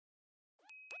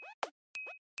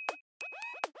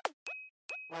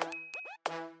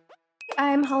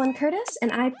I'm Holland Curtis,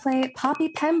 and I play Poppy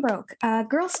Pembroke, a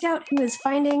Girl Scout who is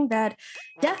finding that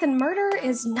death and murder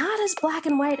is not as black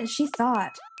and white as she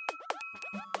thought.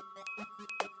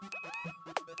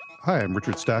 Hi, I'm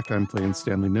Richard Stack. I'm playing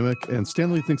Stanley Nimick, and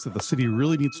Stanley thinks that the city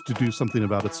really needs to do something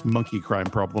about its monkey crime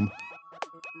problem.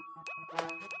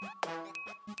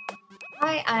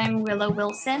 Hi, I'm Willow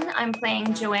Wilson. I'm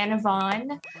playing Joanna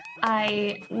Vaughn.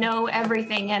 I know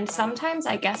everything, and sometimes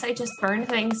I guess I just burn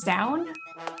things down.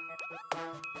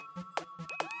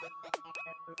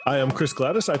 Hi, I'm Chris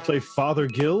Gladys. I play Father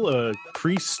Gill, a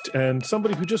priest and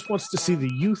somebody who just wants to see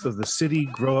the youth of the city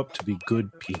grow up to be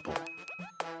good people.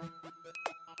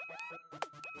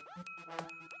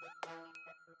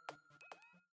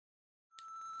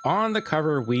 On the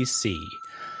cover, we see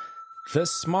the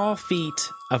small feet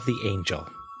of the angel,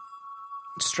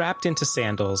 strapped into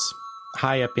sandals,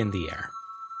 high up in the air.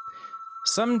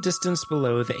 Some distance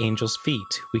below the angel's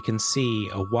feet, we can see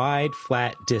a wide,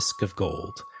 flat disc of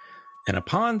gold, and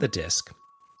upon the disc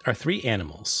are three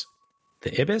animals: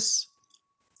 the ibis,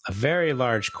 a very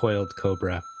large coiled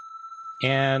cobra,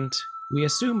 and we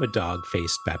assume a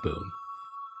dog-faced baboon.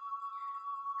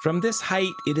 From this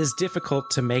height, it is difficult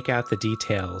to make out the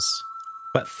details,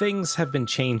 but things have been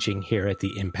changing here at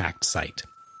the impact site.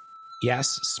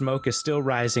 Yes, smoke is still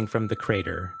rising from the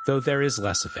crater, though there is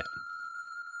less of it.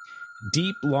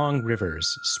 Deep, long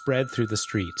rivers spread through the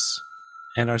streets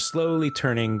and are slowly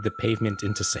turning the pavement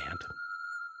into sand.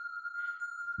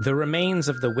 The remains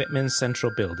of the Whitman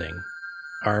Central Building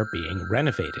are being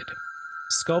renovated,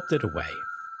 sculpted away.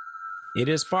 It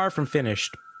is far from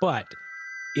finished, but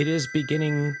it is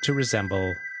beginning to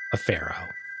resemble a pharaoh.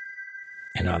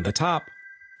 And on the top,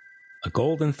 a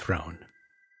golden throne.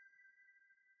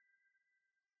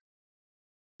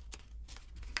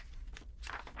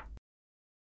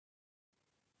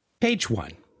 Page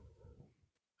 1.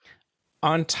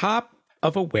 On top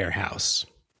of a warehouse,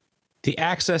 the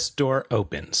access door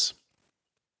opens,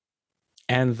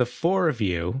 and the four of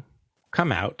you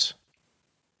come out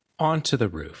onto the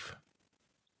roof.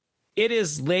 It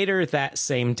is later that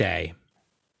same day.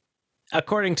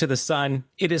 According to the sun,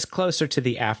 it is closer to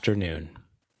the afternoon.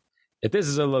 This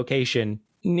is a location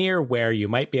near where you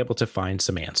might be able to find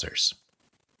some answers.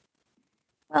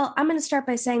 Well, I'm going to start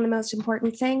by saying the most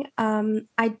important thing.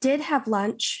 I did have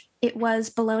lunch. It was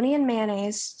bologna and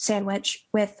mayonnaise sandwich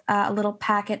with a little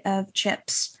packet of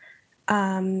chips.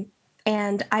 And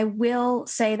I will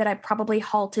say that I probably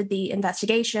halted the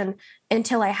investigation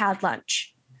until I had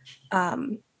lunch.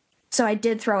 So I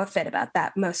did throw a fit about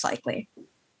that, most likely.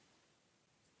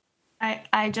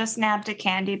 I just nabbed a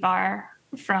candy bar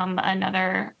from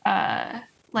another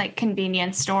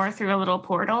convenience store through a little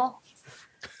portal.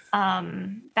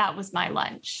 That was my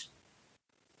lunch.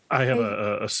 I have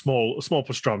a small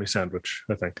pastrami sandwich,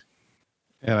 I think.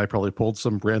 And I probably pulled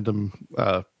some random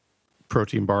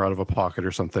protein bar out of a pocket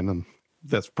or something, and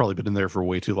that's probably been in there for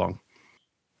way too long.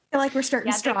 I feel like we're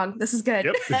starting strong. This is good.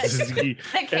 Yep, this is the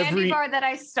candy bar that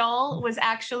I stole was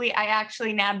I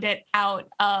actually nabbed it out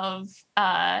of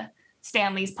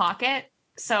Stanley's pocket.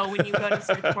 So when you go to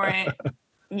search for it,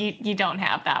 you don't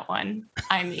have that one.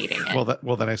 I'm eating it.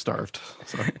 Well, then I starved.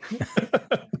 So.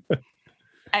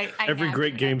 Every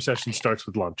great game session starts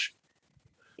with lunch.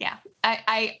 Yeah,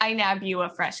 I nab you a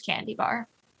fresh candy bar.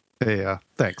 Hey,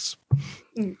 thanks.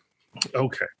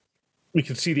 Okay. We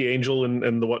can see the angel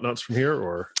and the whatnots from here,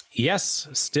 or? Yes,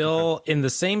 still in the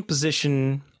same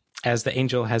position as the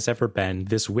angel has ever been.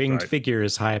 This winged figure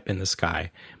is high up in the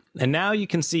sky. And now you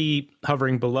can see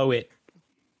hovering below it,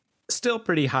 still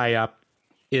pretty high up,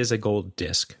 is a gold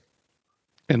disc.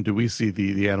 And do we see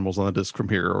the animals on the disc from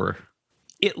here, or?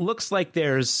 It looks like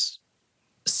there's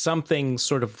something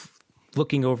sort of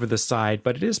looking over the side,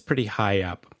 but it is pretty high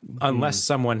up, unless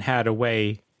someone had a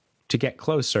way to get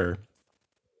closer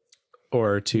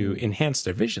or to enhance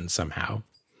their vision somehow.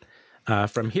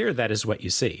 From here, that is what you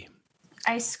see.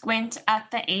 I squint at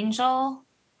the angel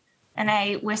and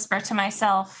I whisper to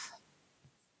myself,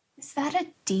 is that a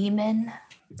demon?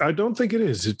 I don't think it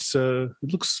is. It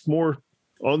looks more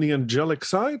on the angelic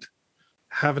side.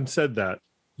 Having said that,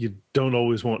 you don't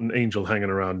always want an angel hanging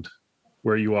around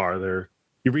where you are.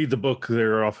 You read the book,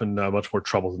 they're often much more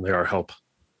trouble than they are help.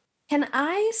 Can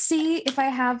I see if I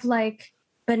have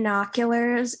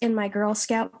binoculars in my Girl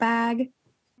Scout bag?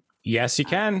 Yes, you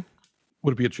can.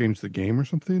 Would it be a change the game or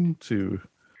something to?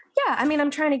 Yeah, I mean,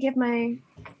 I'm trying to give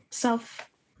myself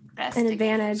an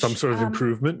advantage. Some sort of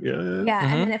improvement, yeah. Yeah,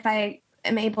 and then if I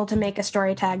am able to make a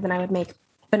story tag, then I would make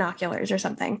binoculars or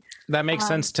something. That makes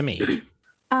sense to me.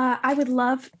 I would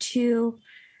love to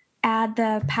add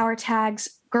the power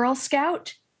tags Girl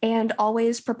Scout and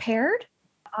Always Prepared.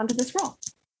 onto this roll.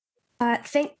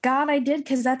 Thank God I did,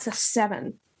 because that's a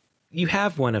 7. You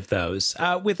have one of those.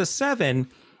 With a 7,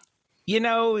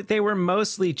 they were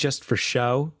mostly just for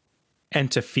show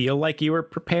and to feel like you were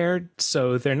prepared,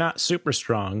 so they're not super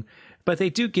strong, but they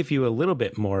do give you a little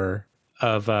bit more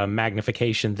of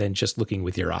magnification than just looking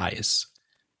with your eyes.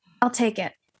 I'll take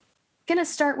it. Gonna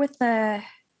start with the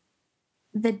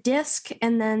disc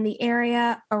and then the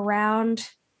area around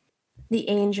the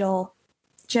angel,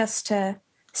 just to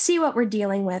see what we're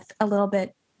dealing with a little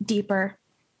bit deeper.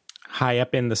 High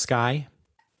up in the sky?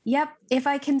 Yep, if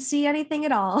I can see anything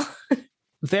at all.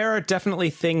 There are definitely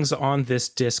things on this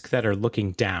disc that are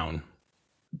looking down,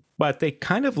 but they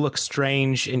kind of look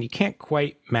strange and you can't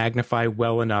quite magnify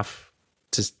well enough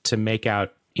to make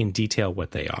out in detail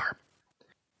what they are.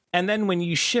 And then when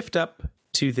you shift up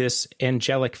to this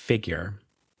angelic figure,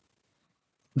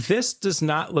 this does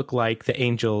not look like the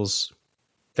angels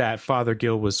that Father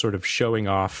Gill was sort of showing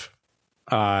off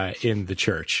in the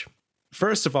church.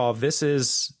 First of all, this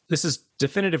is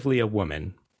definitively a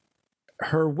woman.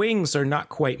 Her wings are not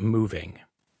quite moving.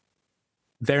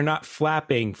 They're not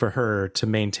flapping for her to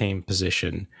maintain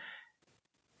position.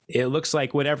 It looks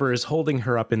like whatever is holding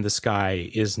her up in the sky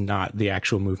is not the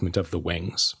actual movement of the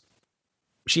wings.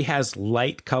 She has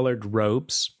light-colored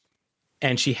robes,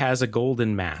 and she has a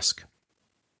golden mask.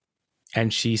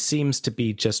 And she seems to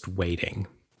be just waiting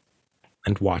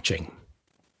and watching.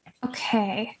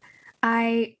 Okay.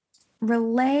 I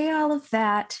relay all of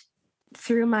that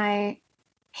through my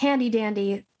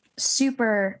handy-dandy,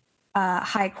 super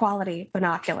high-quality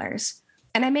binoculars.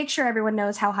 And I make sure everyone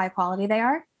knows how high quality they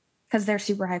are, because they're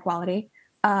super high quality.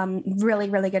 Really,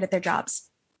 really good at their jobs.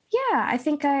 Yeah, I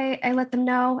think I let them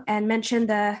know and mention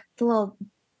the little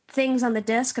things on the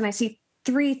disc, and I see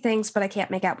 3 things, but I can't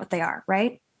make out what they are,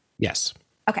 right? Yes.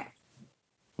 Okay.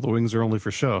 The wings are only for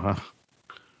show, huh?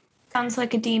 Sounds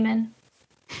like a demon.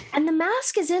 And the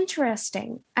mask is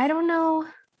interesting. I don't know.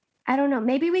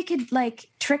 Maybe we could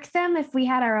trick them if we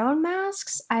had our own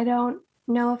masks. I don't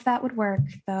know if that would work,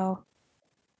 though.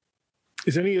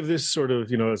 Is any of this sort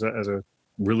of, as a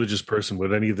religious person,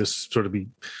 would any of this sort of be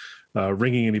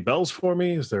ringing any bells for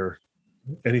me? Is there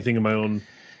anything in my own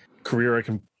career I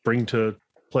can bring to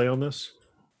play on this?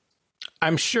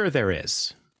 I'm sure there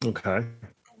is. Okay.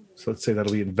 So let's say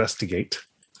that'll be investigate.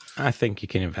 I think you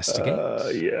can investigate.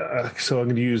 Yeah. So I'm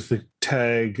going to use the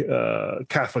tag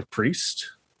Catholic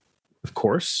priest, of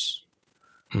course.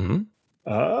 Mm-hmm.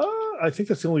 I think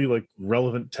that's the only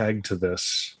relevant tag to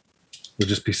this. Would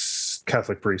just be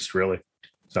Catholic priest, really.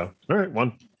 So, all right,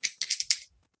 1.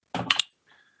 And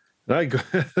I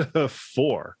go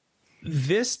 4.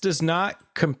 This does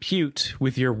not compute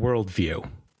with your worldview.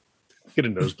 Get a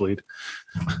nosebleed.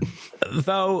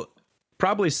 Though,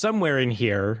 probably somewhere in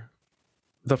here,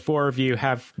 the 4 of you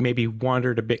have maybe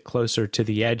wandered a bit closer to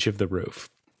the edge of the roof.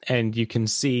 And you can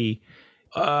see,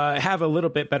 have a little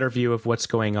bit better view of what's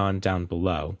going on down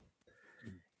below.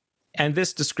 And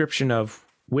this description of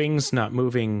wings not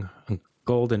moving,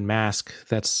 golden mask,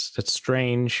 that's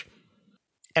strange.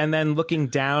 And then looking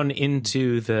down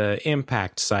into the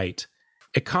impact site,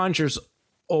 it conjures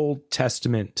Old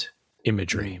Testament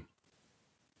imagery.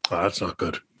 Oh, that's not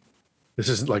good. This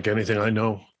isn't like anything I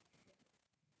know.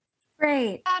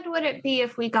 Great. How bad would it be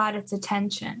if we got its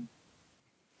attention?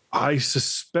 I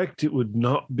suspect it would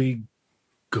not be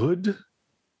good,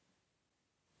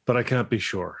 but I can't be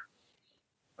sure.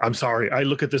 I'm sorry. I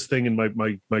look at this thing and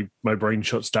my brain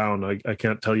shuts down. I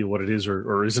can't tell you what it is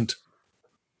or isn't.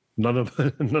 None of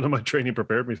my training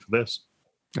prepared me for this.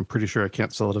 I'm pretty sure I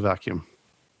can't sell it a vacuum.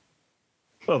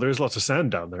 Well, there's lots of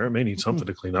sand down there. It may need something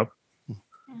to clean up.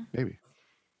 Maybe.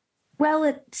 Well,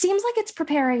 it seems like it's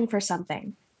preparing for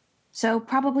something. So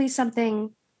probably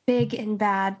something big and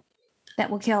bad that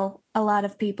will kill a lot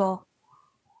of people.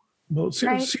 Well, it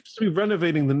Right. seems to be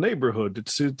renovating the neighborhood.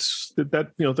 It's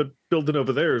that the building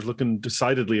over there is looking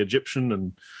decidedly Egyptian,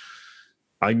 and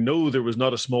I know there was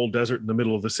not a small desert in the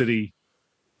middle of the city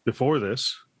before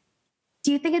this.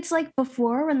 Do you think it's like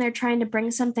before when they're trying to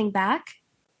bring something back?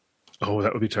 Oh,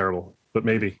 that would be terrible. But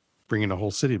maybe, Bringing a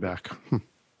whole city back.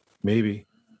 maybe.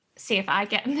 See if I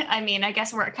can. I mean, I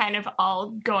guess we're kind of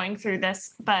all going through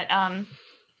this, but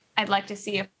I'd like to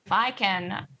see if I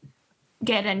can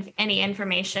get any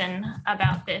information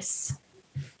about this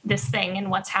thing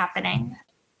and what's happening.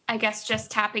 I guess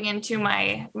just tapping into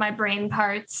my brain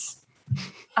parts.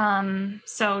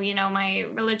 So, my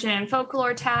religion and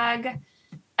folklore tag,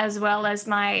 as well as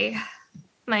my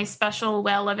special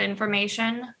well of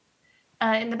information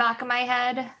in the back of my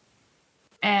head,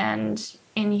 and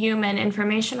in human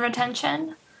information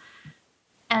retention.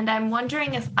 And I'm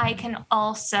wondering if I can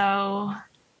also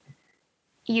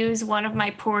use one of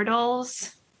my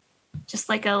portals, just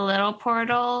like a little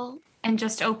portal, and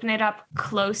just open it up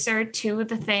closer to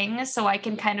the thing so I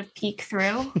can kind of peek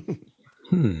through.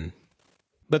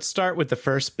 Let's start with the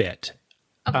first bit.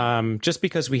 Okay. Just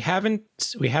because we haven't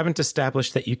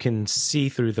established that you can see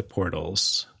through the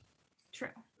portals. True.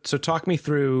 So talk me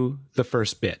through the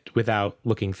first bit without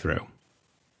looking through.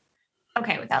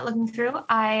 Okay, without looking through,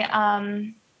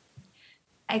 I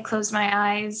close my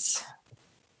eyes,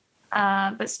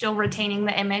 but still retaining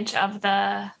the image of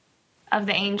the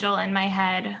angel in my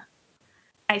head.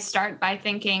 I start by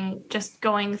thinking, just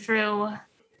going through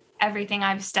everything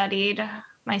I've studied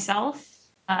myself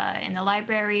in the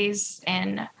libraries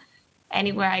and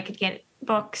anywhere I could get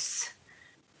books.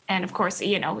 And of course,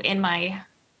 in my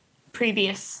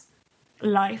previous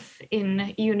life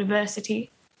in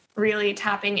university, really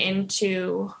tapping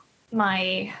into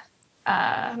my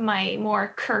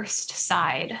more cursed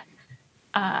side,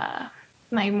 my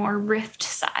more rift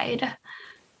side.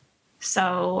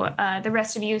 So the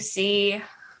rest of you see,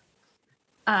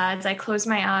 as I close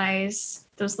my eyes,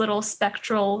 those little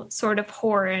spectral sort of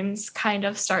horns kind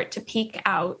of start to peek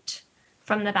out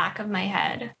from the back of my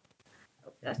head.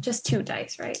 That's just 2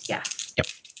 dice, right? Yeah. Yep.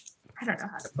 I don't know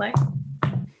how to play.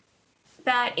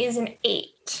 That is an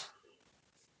 8.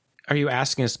 Are you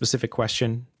asking a specific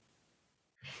question?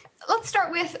 Let's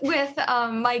start with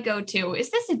my go-to.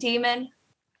 Is this a demon?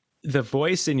 The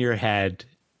voice in your head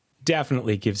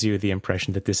definitely gives you the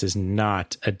impression that this is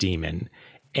not a demon.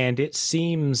 And it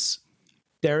seems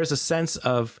there is a sense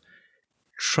of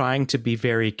trying to be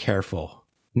very careful,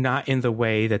 not in the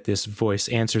way that this voice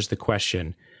answers the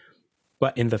question,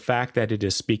 but in the fact that it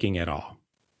is speaking at all.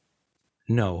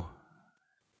 No,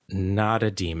 not a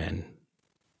demon.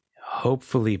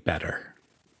 Hopefully better.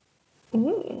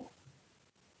 Ooh.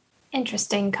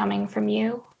 Interesting coming from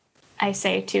you. I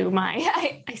say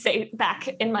I say back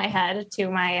in my head to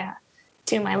my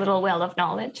little well of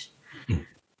knowledge.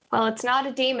 Well, it's not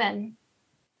a demon.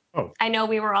 Oh. I know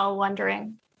we were all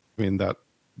wondering. I mean, that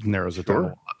narrows it down a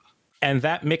lot. And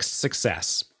that mixed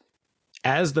success.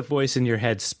 As the voice in your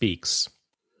head speaks,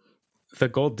 the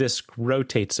gold disc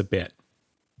rotates a bit,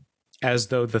 as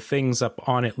though the things up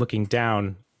on it looking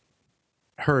down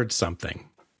heard something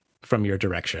from your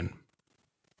direction.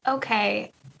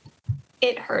 Okay,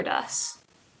 it hurt us.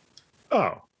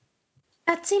 Oh.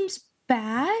 That seems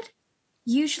bad.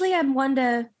 Usually I'm one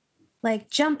to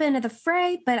jump into the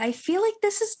fray, but I feel like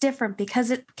this is different because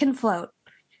it can float.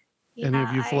 Any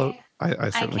of you float?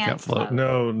 I certainly can't float.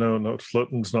 No.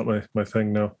 Floating's not my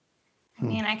thing, no. I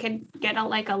mean, I could get a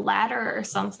ladder or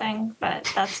something,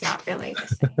 but that's not really the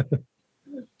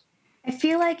same. I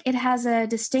feel like it has a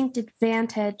distinct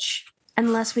advantage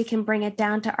unless we can bring it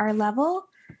down to our level.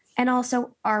 And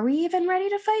also, are we even ready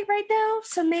to fight right now?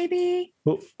 So maybe...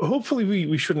 Well, hopefully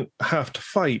we shouldn't have to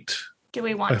fight. Do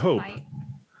we want to hope. fight?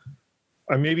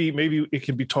 Maybe it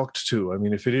can be talked to. I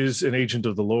mean, if it is an agent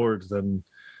of the Lord, then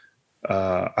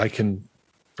I can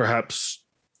perhaps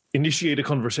initiate a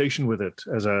conversation with it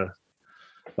as a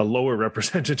lower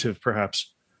representative,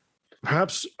 perhaps.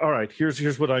 Perhaps, all right,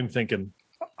 here's what I'm thinking.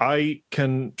 I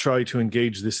can try to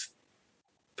engage this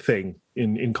thing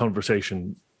in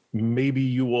conversation. Maybe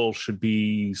you all should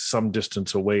be some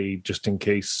distance away just in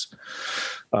case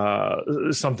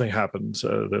something happens.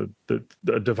 The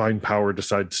divine power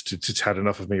decides it's had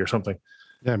enough of me or something.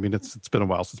 Yeah, I mean, it's been a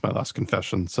while since my last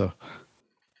confession, so...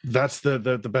 That's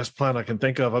the best plan I can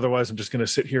think of. Otherwise, I'm just going to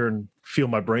sit here and feel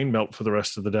my brain melt for the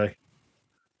rest of the day.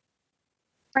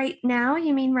 Right now?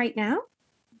 You mean right now?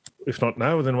 If not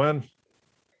now, then when? Do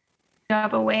you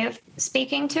have a way of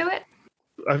speaking to it?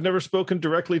 I've never spoken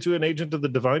directly to an agent of the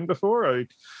divine before. I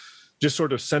just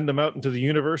sort of send them out into the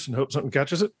universe and hope something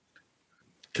catches it.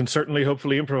 Can certainly,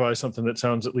 hopefully, improvise something that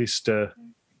sounds at least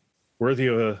worthy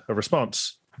of a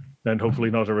response, and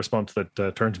hopefully not a response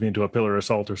that turns me into a pillar of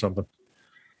salt or something.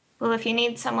 Well, if you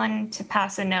need someone to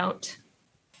pass a note,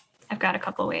 I've got a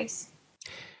couple ways.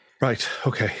 Right.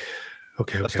 Okay.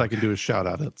 Best I can do is shout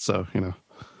at it. So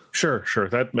Sure.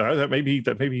 That may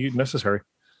be necessary.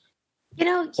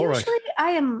 Usually right.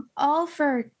 I am all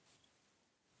for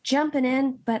jumping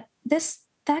in, but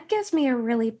that gives me a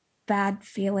really bad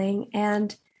feeling,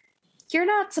 and you're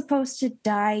not supposed to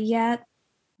die yet.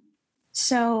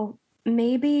 So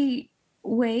maybe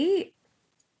wait,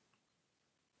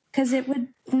 because it would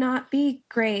not be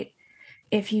great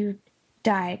if you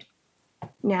died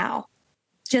now.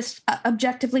 Just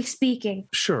objectively speaking.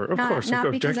 Sure, of course, not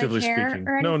objectively because I care speaking.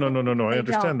 or No. I I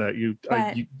understand that.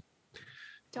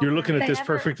 You're looking at this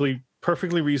perfectly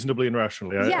reasonably and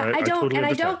rationally. I don't, totally and understand.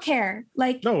 I don't care.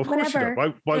 No, of course you don't.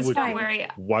 Why would Don't you? worry.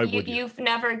 Why would you? You've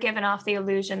never given off the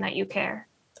illusion that you care.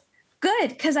 Good,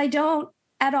 because I don't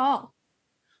at all.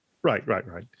 Right.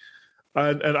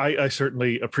 And I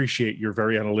certainly appreciate your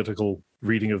very analytical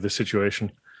reading of the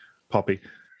situation, Poppy.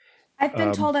 I've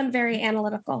been told I'm very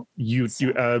analytical. You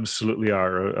absolutely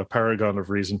are a paragon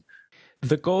of reason.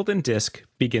 The golden disc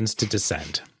begins to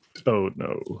descend. Oh,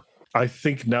 no. I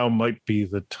think now might be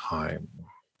the time.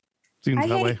 Seems I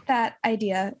that hate way. that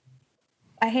idea.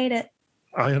 I hate it.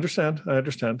 I understand.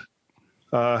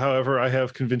 However, I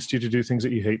have convinced you to do things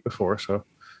that you hate before, so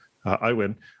I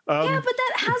win. Yeah, but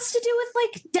that has to do with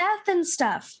like death and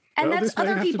stuff. And Well, that's this might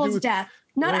other have to do people's with- death,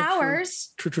 not Yeah, true.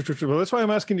 ours. True. Well, that's why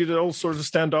I'm asking you to all sort of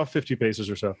stand off 50 paces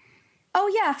or so.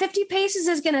 Oh, yeah, 50 paces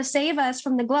is going to save us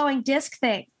from the glowing disc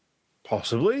thing.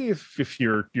 Possibly, if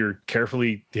you're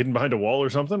carefully hidden behind a wall or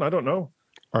something. I don't know.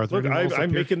 Are there Look, any walls up I'm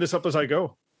here? making this up as I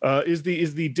go. Is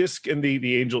the disc and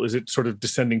the angel, is it sort of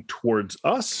descending towards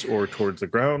us or towards the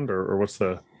ground, or what's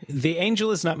the... The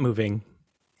angel is not moving.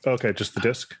 Okay, just the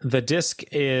disc. The disc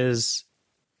is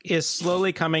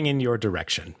slowly coming in your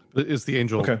direction. Is the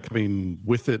angel Okay. coming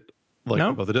with it? Like,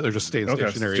 No. above it? They're just staying Okay,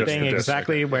 stationary. just Staying the disc.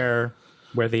 exactly where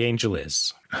the angel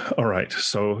is. All right.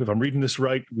 So if I'm reading this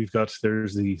right,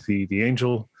 there's the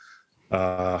angel.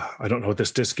 I don't know what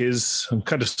this disc is. I'm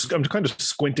kind of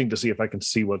squinting to see if I can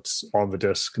see what's on the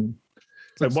disc. And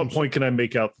at what point can I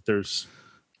make out that there's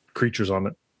creatures on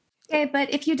it? Okay,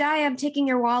 but if you die, I'm taking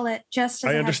your wallet just as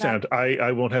I a heads understand. up.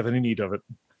 I won't have any need of it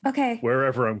Okay.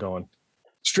 wherever I'm going.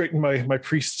 Straighten my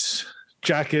priest's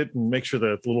jacket and make sure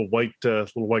the little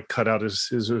white cutout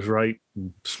is right,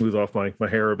 and smooth off my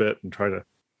hair a bit and try to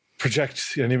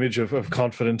project an image of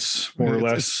confidence, more or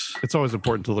less. It's always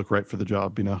important to look right for the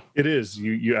job, you know. It is.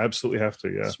 You absolutely have to,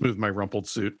 yeah. Smooth my rumpled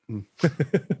suit.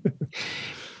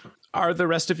 Are the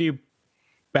rest of you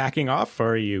backing off, or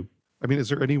are you? I mean, is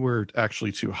there anywhere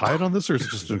actually to hide on this, or is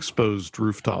it just an exposed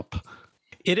rooftop?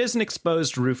 It is an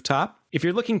exposed rooftop. If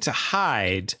you're looking to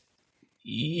hide,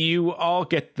 you all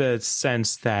get the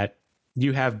sense that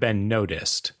you have been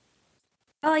noticed.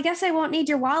 Well, I guess I won't need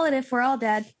your wallet if we're all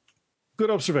dead. Good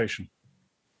observation.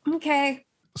 Okay.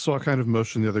 So I kind of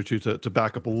motion the other two to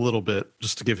back up a little bit,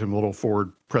 just to give him a little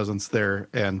forward presence there,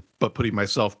 but putting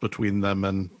myself between them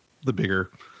and the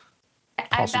bigger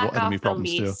possible I back enemy off the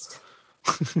problems too. least.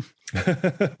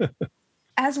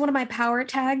 As one of my power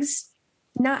tags,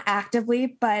 not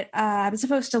actively, but I'm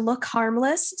supposed to look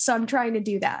harmless. So I'm trying to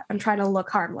do that. I'm trying to look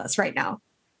harmless right now.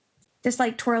 Just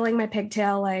like twirling my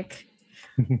pigtail, like,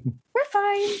 we're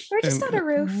fine. We're just And- on a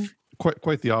roof.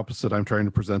 Quite the opposite. I'm trying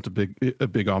to present a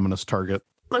big ominous target.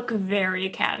 Look very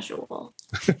casual.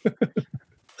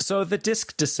 So the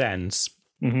disc descends,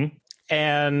 Mm-hmm.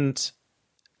 and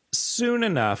soon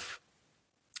enough,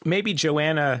 maybe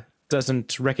Joanna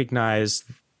doesn't recognize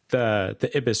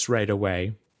the ibis right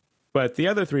away, but the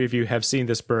other three of you have seen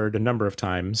this bird a number of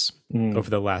times over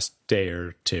the last day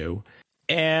or two.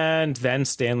 And then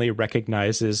Stanley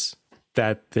recognizes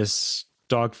that this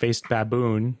dog-faced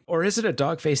baboon, or is it a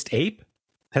dog-faced ape?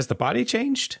 Has the body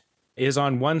changed? Is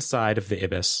on one side of the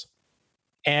ibis.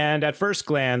 And at first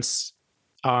glance,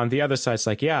 on the other side, it's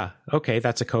like, yeah, okay,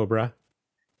 that's a cobra.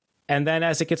 And then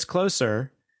as it gets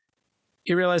closer,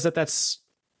 you realize that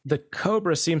the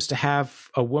cobra seems to have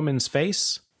a woman's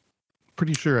face.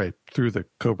 Pretty sure I threw the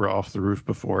cobra off the roof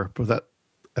before, but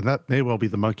that may well be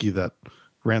the monkey that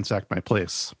ransacked my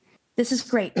place. This is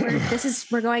great.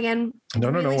 We're going in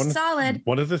really solid.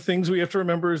 One of the things we have to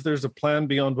remember is there's a plan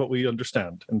beyond what we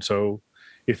understand. And so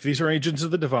if these are agents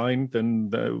of the divine, then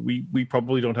we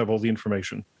probably don't have all the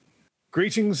information.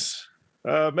 Greetings,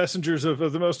 messengers of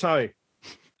the Most High.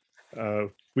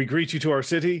 We greet you to our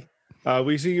city.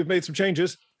 We see you've made some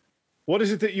changes. What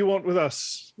is it that you want with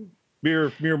us?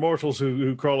 Mere mortals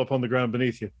who crawl upon the ground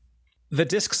beneath you. The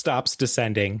disc stops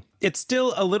descending. It's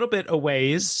still a little bit a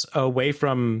ways away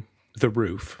from the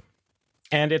roof,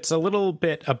 and it's a little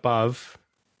bit above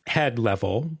head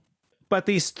level, but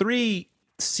these three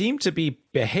seem to be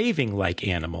behaving like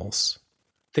animals.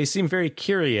 They seem very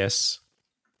curious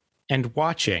and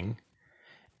watching.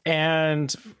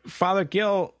 And Father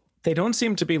Gil, they don't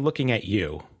seem to be looking at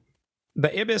you.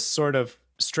 The ibis sort of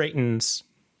straightens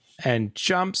and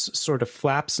jumps, sort of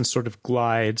flaps and sort of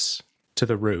glides to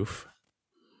the roof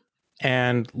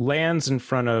and lands in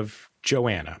front of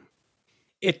Joanna.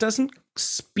 It doesn't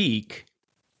speak,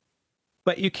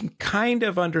 but you can kind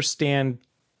of understand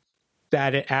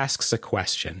that it asks a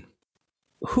question.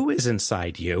 Who is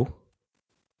inside you?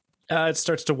 It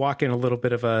starts to walk in a little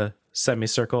bit of a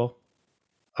semicircle,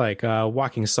 like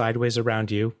walking sideways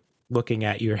around you, looking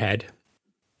at your head.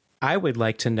 I would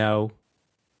like to know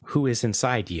who is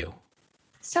inside you.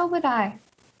 So would I.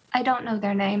 I don't know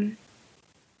their name,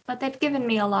 but they've given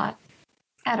me a lot.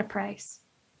 At a price.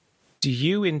 Do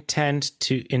you intend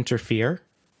to interfere?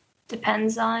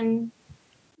 Depends on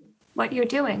what you're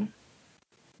doing.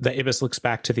 The Ibis looks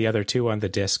back to the other two on the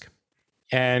disc.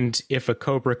 And if a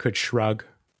cobra could shrug,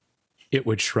 it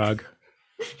would shrug.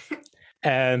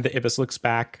 And the Ibis looks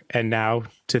back and now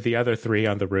to the other three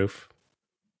on the roof.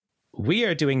 We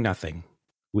are doing nothing.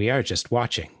 We are just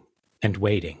watching and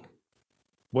waiting.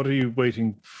 What are you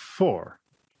waiting for?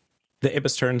 The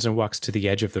Ibis turns and walks to the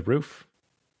edge of the roof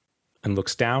and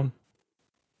looks down.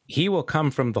 He will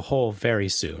come from the hole very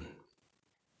soon.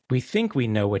 We think we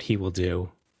know what he will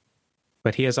do,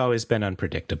 but he has always been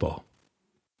unpredictable.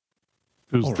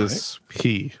 Who's All this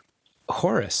he?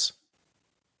 Horus.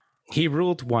 He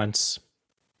ruled once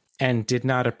and did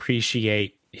not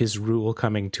appreciate his rule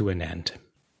coming to an end.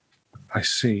 I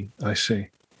see.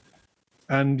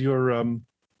 And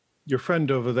your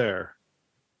friend over there,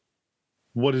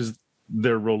 what is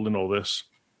their role in all this?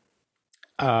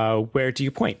 Where do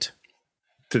you point?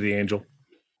 To the angel.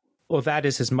 Well, that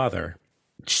is his mother.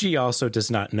 She also does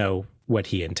not know what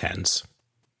he intends.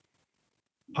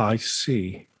 I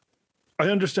see. I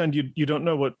understand you don't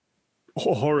know what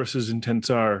Horus's intents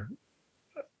are.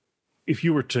 If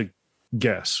you were to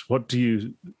guess, what do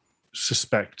you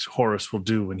suspect Horus will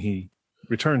do when he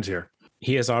returns here?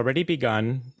 He has already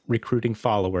begun recruiting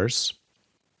followers.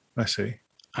 I see.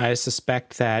 I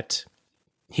suspect that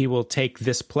he will take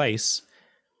this place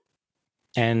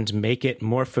and make it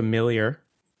more familiar,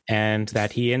 and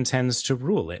that he intends to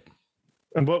rule it.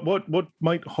 And what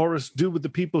might Horus do with the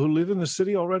people who live in the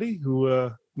city already, who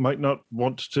might not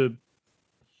want to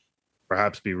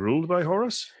perhaps be ruled by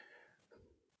Horus?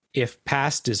 If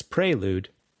past is prelude,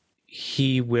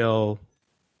 he will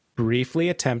briefly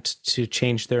attempt to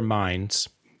change their minds,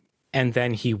 and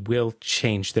then he will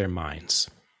change their minds.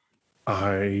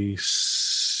 I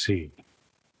see.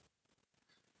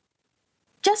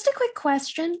 Just a quick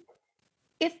question.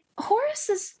 If Horus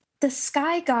is the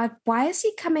sky god, why is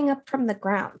he coming up from the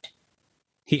ground?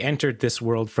 He entered this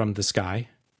world from the sky.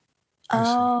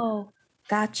 Oh,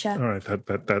 gotcha. All right,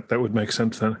 that would make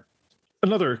sense then.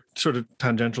 Another sort of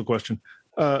tangential question.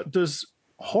 Does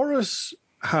Horus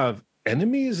have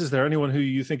enemies? Is there anyone who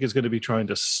you think is going to be trying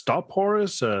to stop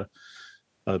Horus?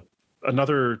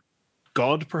 Another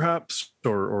god, perhaps,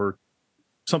 or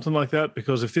something like that?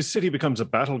 Because if this city becomes a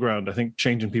battleground, I think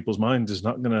changing people's minds is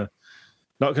not going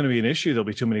to be an issue. There'll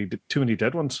be too many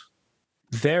dead ones.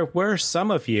 There were some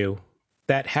of you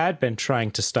that had been trying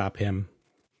to stop him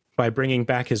by bringing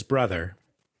back his brother,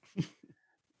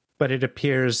 but it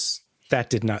appears that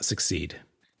did not succeed.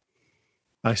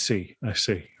 I see.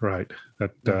 Right.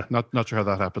 That Not sure how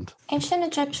that happened. Ancient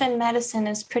Egyptian medicine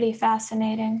is pretty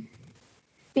fascinating.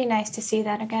 Be nice to see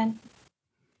that again.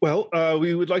 Well,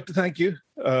 we would like to thank you,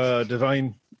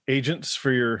 Divine Agents,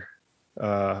 for your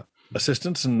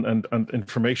assistance and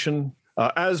information.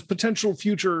 As potential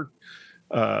future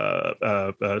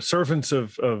servants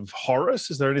of Horus,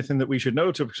 is there anything that we should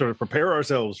know to sort of prepare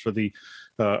ourselves for the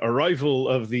arrival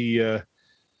of the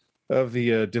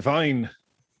Divine,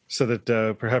 so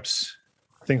that perhaps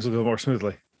things will go more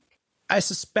smoothly? I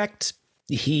suspect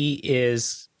he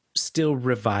is still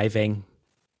reviving.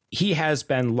 He has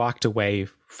been locked away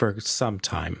for some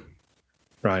time.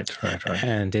 Right.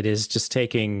 And it is just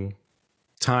taking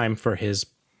time for his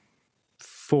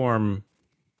form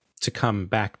to come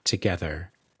back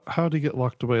together. How did he get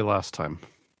locked away last time?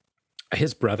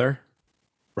 His brother?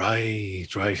 Right.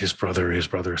 His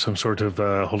brother. Some sort of,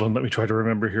 hold on, let me try to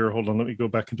remember here. Hold on, let me go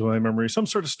back into my memory. Some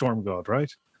sort of storm god,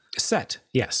 right? Set,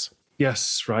 yes.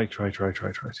 Yes, right.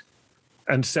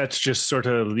 And Set's just sort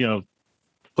of,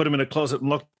 put him in a closet and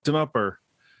locked him up, or?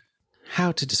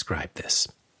 How to describe this?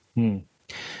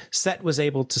 Set was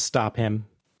able to stop him,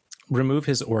 remove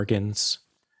his organs.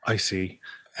 I see.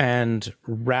 And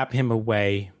wrap him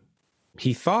away,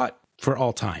 he thought, for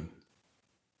all time.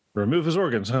 Remove his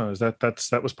organs, huh?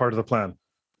 That was part of the plan?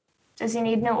 Does he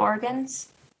need no organs?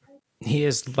 He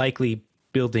is likely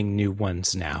building new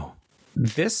ones now.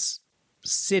 This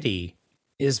city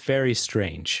is very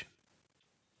strange.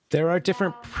 There are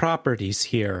different properties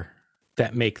here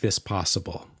that make this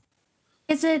possible.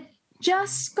 Is it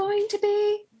just going to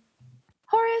be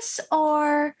Horus,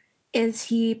 or is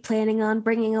he planning on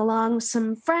bringing along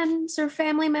some friends or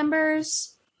family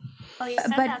members? Well, you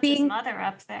said but that's being- his mother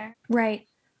up there. Right.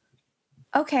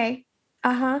 Okay.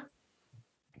 Uh-huh.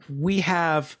 We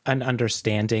have an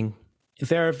understanding.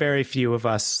 There are very few of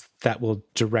us that will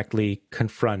directly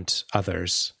confront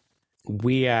others.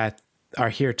 We are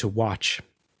here to watch.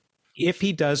 If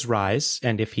he does rise,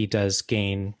 and if he does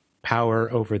gain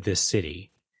power over this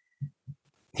city,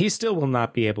 he still will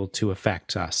not be able to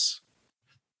affect us.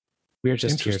 We're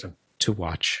just here Interesting. to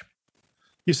watch.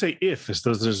 You say if, as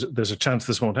though there's a chance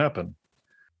this won't happen.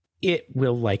 It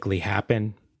will likely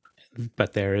happen,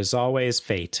 but there is always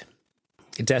fate.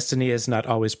 Destiny is not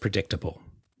always predictable.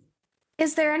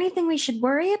 Is there anything we should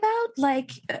worry about,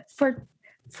 like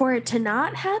for it to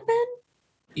not happen?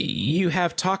 You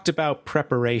have talked about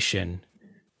preparation.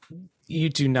 You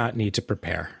do not need to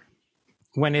prepare.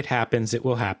 When it happens, it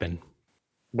will happen.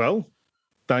 Well,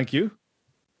 thank you.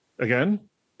 Again,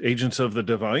 agents of the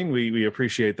divine, we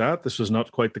appreciate that. This was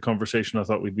not quite the conversation I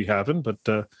thought we'd be having, but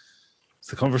it's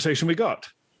the conversation we got.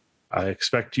 I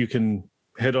expect you can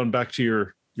head on back to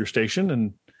your station,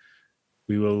 and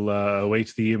we will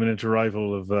await the imminent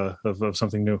arrival of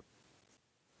something new.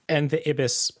 And the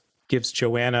ibis gives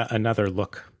Joanna another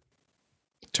look,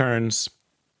 turns,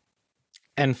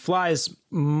 and flies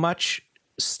much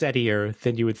steadier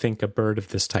than you would think a bird of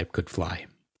this type could fly.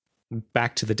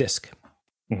 Back to the disc.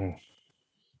 Mm-hmm.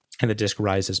 And the disc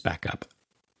rises back up.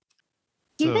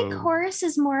 Do you think So- Horace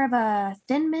is more of a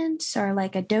Thin Mint or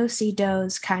like a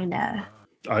do-si-do's kind of?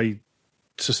 I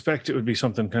suspect it would be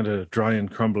something kind of dry and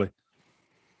crumbly.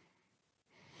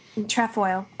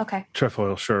 Trefoil. Okay.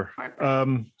 Trefoil, sure. Short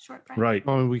bread. Short bread. Right.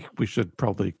 Oh, we should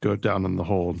probably go down in the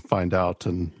hole and find out,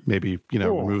 and maybe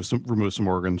Oh. remove some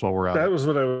organs while we're at That it. was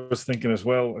what I was thinking as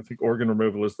well. I think organ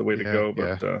removal is the way to Yeah, go,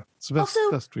 but It's the best,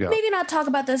 Also, best we got. maybe not talk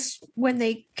about this when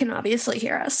they can obviously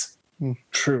hear us.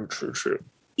 true.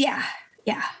 Yeah.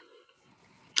 Yeah.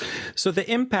 So the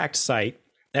impact site,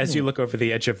 as you look over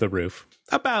the edge of the roof,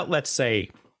 about, let's say,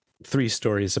 3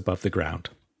 stories above the ground,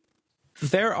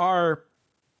 there are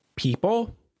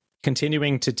people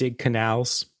continuing to dig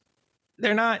canals.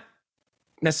 They're not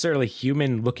necessarily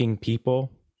human-looking people.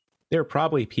 They're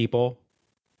probably people.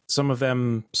 Some of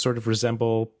them sort of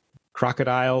resemble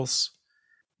crocodiles.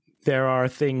 There are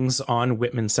things on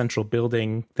Whitman Central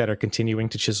Building that are continuing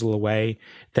to chisel away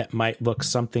that might look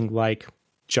something like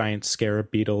giant scarab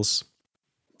beetles.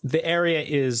 The area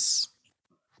is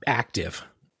active.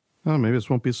 Oh, maybe this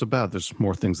won't be so bad. There's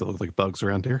more things that look like bugs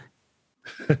around here.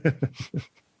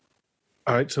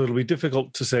 All right, so it'll be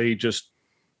difficult to say just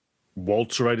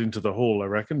waltz right into the hole, I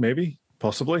reckon, maybe,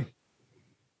 possibly.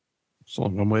 It's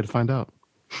only one way to find out.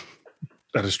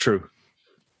 That is true.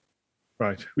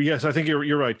 Right. Well, yes, I think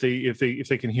you're right. If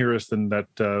they can hear us, then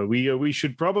that we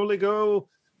should probably go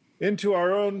into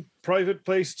our own private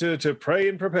place to pray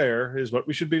and prepare is what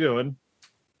we should be doing.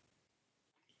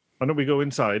 Why don't we go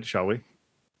inside, shall we?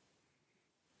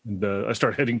 And I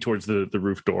start heading towards the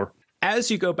roof door. As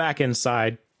you go back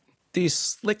inside, these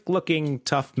slick-looking,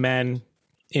 tough men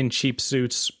in cheap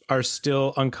suits are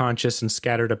still unconscious and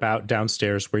scattered about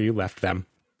downstairs where you left them.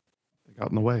 They got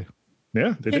in the way.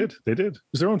 Yeah, they did. They did. It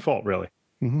was their own fault, really.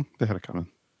 They had it coming.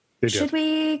 They did. Should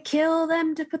we kill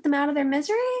them to put them out of their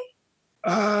misery?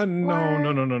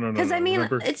 No. Because I mean,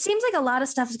 Remember, it seems like a lot of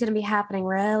stuff is going to be happening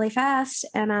really fast,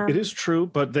 and it is true,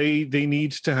 but they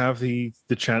need to have the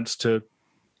chance to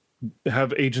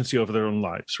have agency over their own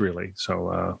lives, really. So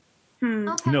I'll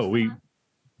touch no, that.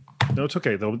 no, it's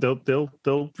okay.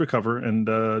 They'll recover and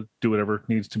do whatever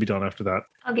needs to be done after that.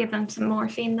 I'll give them some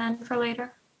morphine then for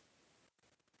later.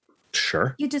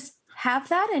 Sure. you just have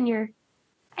that in your.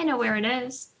 I know where it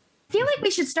is. I feel like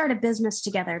we should start a business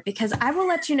together because I will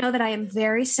let you know that I am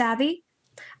very savvy.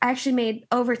 I actually made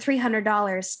over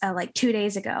 $300 like 2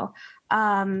 days ago,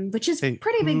 which is Hey,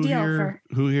 pretty big who deal here,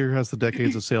 Who here has the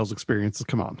decades of sales experience?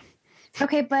 Come on.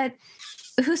 Okay, but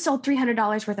who sold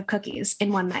 $300 worth of cookies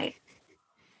in one night?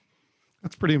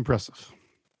 That's pretty impressive.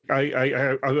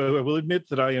 I will admit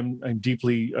that I'm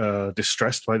deeply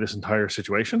distressed by this entire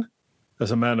situation. As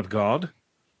a man of God,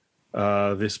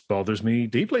 this bothers me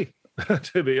deeply,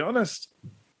 to be honest.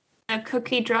 A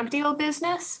cookie drug deal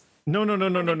business? No, God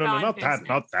not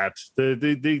business. that.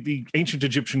 The ancient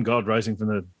Egyptian god rising from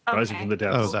the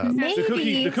dead. Oh, that.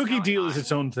 Maybe. The cookie deal is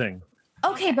its own thing.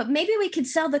 Okay, but maybe we could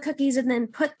sell the cookies and then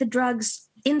put the drugs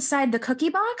inside the cookie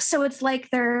box, so it's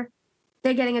like they're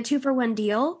getting a 2-for-1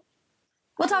 deal.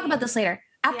 We'll talk about this later.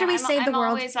 After we save the I'm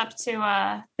world. always up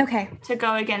to Okay,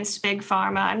 go against big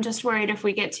pharma. I'm just worried if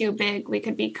we get too big, we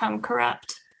could become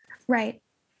corrupt. right.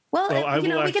 Well, Well, I will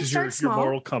we act could as start small.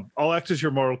 moral I'll act as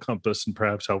your moral compass, and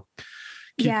perhaps I'll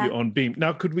keep Yeah. you on beam.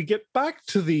 Now, could we get back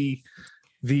to the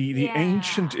Yeah.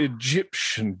 ancient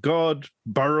Egyptian god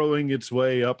burrowing its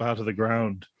way up out of the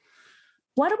ground?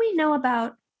 What do we know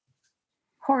about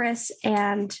Horus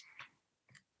and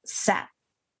Set?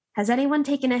 Has anyone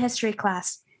taken a history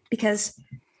class? Because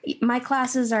my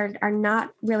classes are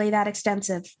not really that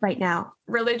extensive right now.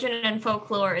 Religion and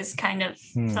folklore is kind of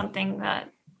something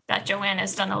that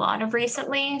Joanna's done a lot of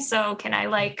recently. So could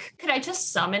I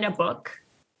just summon a book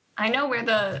I know where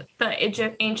the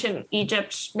ancient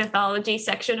Egypt mythology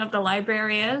section of the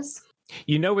library is.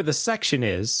 You know where the section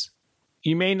is.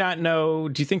 You may not know.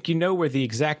 Do you think you know where the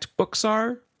exact books are?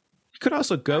 You could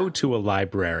also go to a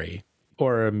library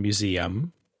or a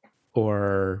museum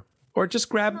or just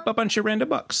grab a bunch of random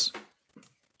books.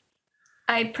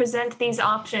 I present these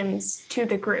options to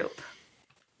the group.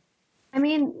 I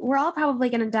mean, we're all probably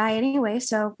going to die anyway,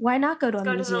 so why not go to a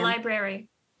Go to museum? the library.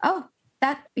 Oh,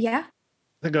 yeah.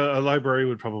 I think a library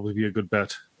would probably be a good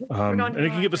bet. going to And the it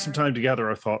can give us some library. time to gather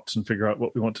our thoughts and figure out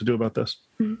what we want to do about this.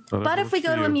 But if we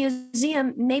go to a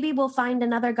museum, maybe we'll find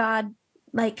another god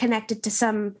like connected to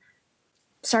some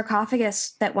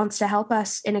sarcophagus that wants to help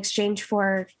us in exchange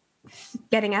for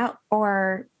getting out.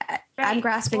 Or I'm Right,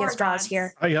 grasping at more straws gods.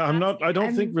 here. I don't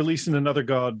I'm- think releasing another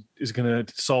god is going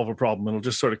to solve a problem. It'll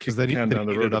just sort of kick Because the they can need down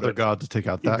the road. a another bit. god to take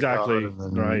out that Exactly. god. And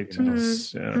then, Right. you know,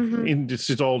 It's, yeah.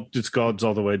 Mhm. It's gods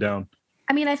all the way down.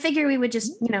 I mean, I figure we would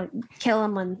just, kill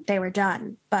them when they were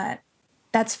done, but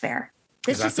that's fair.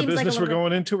 This Is that just the seems like a business we're little-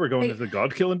 going into? We're going Hey. into the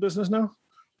god killing business now?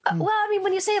 Well, I mean,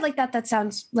 when you say it like that, that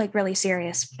sounds like really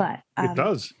serious, but It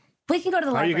does. we can go to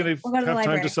the How are you library. going to We'll go to the have time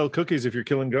library. to sell cookies if you're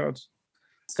killing gods?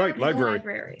 Let's go Right, to the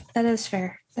library. That is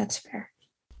fair. That's fair.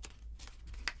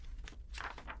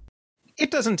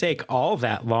 It doesn't take all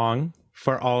that long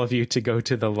for all of you to go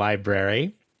to the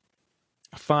library,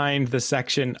 find the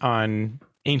section on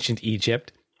ancient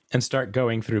Egypt, and start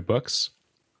going through books.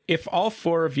 If all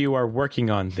four of you are working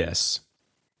on this,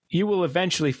 you will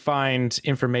eventually find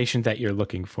information that you're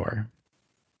looking for,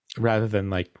 rather than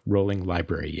like rolling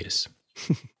library use.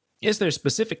 Is there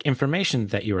specific information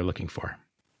that you are looking for?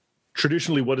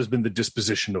 Traditionally, what has been the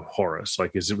disposition of Horus?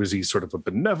 Like, was he sort of a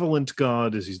benevolent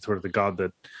god? Is he sort of the god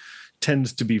that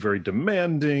tends to be very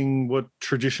demanding? What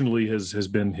traditionally has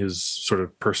been his sort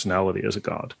of personality as a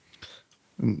god?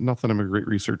 not that I'm a great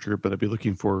researcher, but I'd be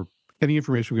looking for any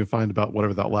information we can find about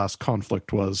whatever that last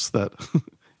conflict was that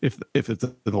if it's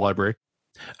in the library.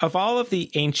 Of all of the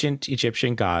ancient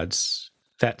Egyptian gods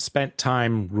that spent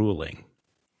time ruling,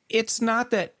 it's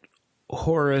not that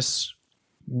Horus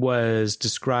was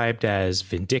described as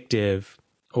vindictive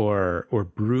or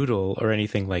brutal or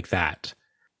anything like that,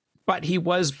 but he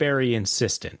was very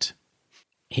insistent.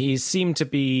 He seemed to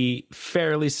be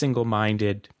fairly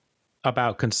single-minded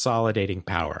about consolidating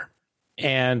power.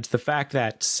 And the fact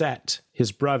that Set,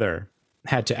 his brother,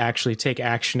 had to actually take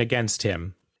action against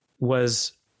him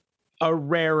was a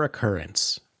rare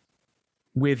occurrence.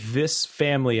 With this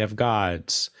family of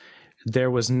gods,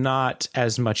 there was not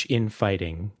as much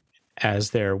infighting as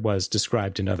there was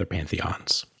described in other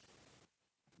pantheons.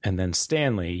 And then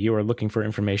Stanley, you are looking for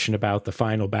information about the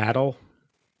final battle.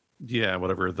 Yeah,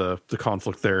 whatever the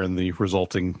conflict there and the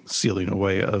resulting sealing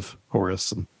away of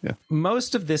Horus. And yeah.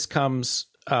 Most of this comes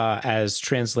as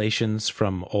translations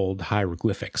from old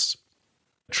hieroglyphics.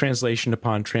 Translation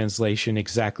upon translation,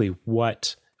 exactly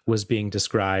what was being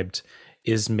described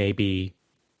is maybe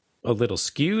a little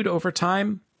skewed over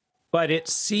time, but it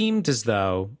seemed as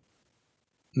though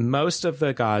most of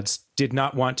the gods did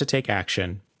not want to take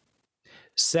action.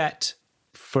 Set,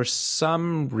 for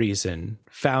some reason,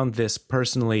 found this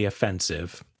personally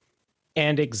offensive,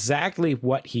 and exactly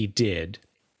what he did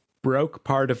broke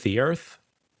part of the earth,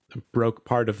 broke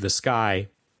part of the sky.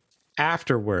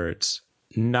 Afterwards,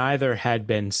 neither had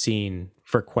been seen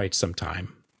for quite some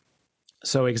time.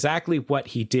 So exactly what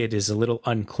he did is a little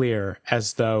unclear,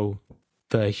 as though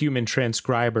the human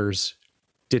transcribers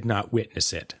did not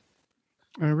witness it.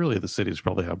 I mean, really, the cities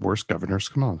probably have worse governors.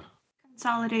 Come on.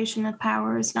 Consolidation of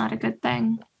power is not a good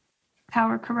thing.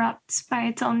 Power corrupts by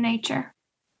its own nature.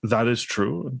 That is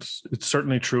true. It's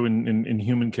certainly true in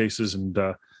human cases. And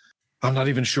I'm not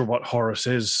even sure what Horus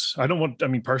is.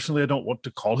 Personally, I don't want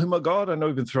to call him a god. I know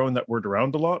we've been throwing that word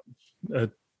around a lot.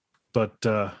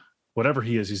 But whatever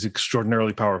he is, he's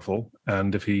extraordinarily powerful.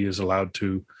 And if he is allowed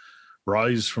to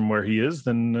rise from where he is,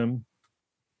 then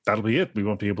that'll be it. We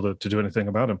won't be able to do anything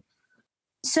about him.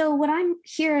 So what I'm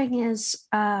hearing is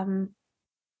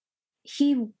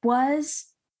he was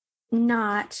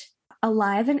not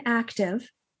alive and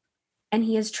active, and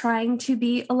he is trying to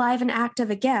be alive and active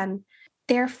again.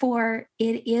 Therefore,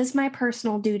 it is my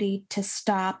personal duty to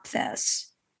stop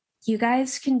this. You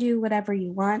guys can do whatever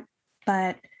you want,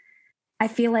 but I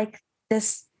feel like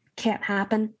this can't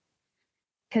happen.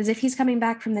 Because if he's coming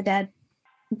back from the dead,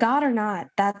 God or not,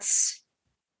 that's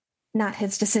not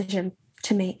his decision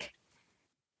to make.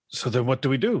 So then what do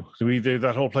we do?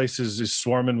 That whole place is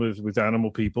swarming with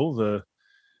animal people.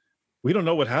 We don't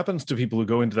know what happens to people who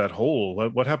go into that hole.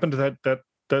 What happened to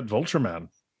that vulture man?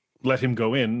 Let him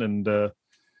go in and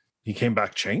he came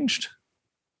back changed.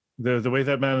 The way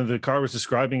that man in the car was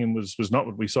describing him was not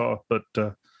what we saw, but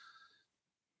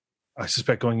I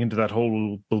suspect going into that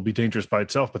hole will be dangerous by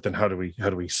itself. But then how do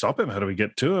we stop him? How do we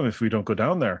get to him if we don't go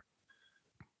down there?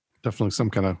 Definitely some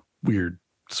kind of weird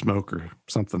smoke or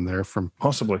something there from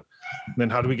Possibly. And then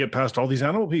how do we get past all these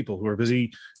animal people who are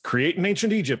busy creating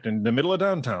ancient Egypt in the middle of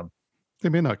downtown? They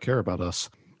may not care about us.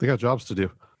 They got jobs to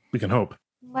do. We can hope.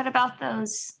 What about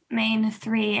those main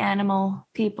 3 animal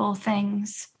people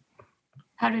things?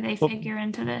 How do they figure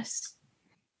into this?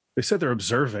 They said they're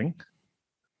observing,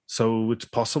 so it's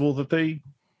possible that they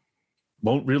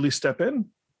won't really step in.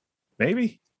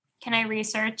 Maybe. Can I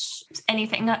research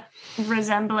anything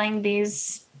resembling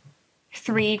these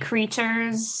 3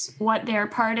 creatures, what their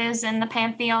part is in the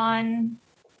pantheon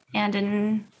and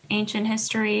in ancient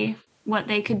history, what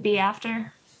they could be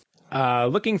after?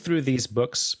 Looking through these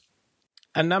books,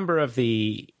 a number of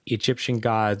the Egyptian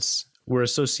gods were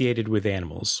associated with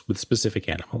animals, with specific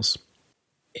animals.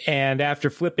 And after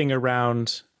flipping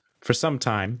around for some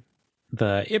time,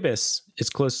 the ibis is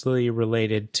closely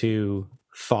related to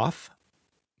Thoth.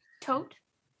 Tote?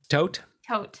 Tote?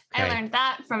 Tote. Okay. I learned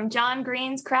that from John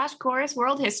Green's Crash Course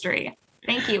World History.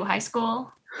 Thank you, high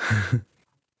school.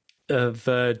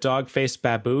 The dog-faced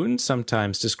baboon,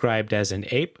 sometimes described as an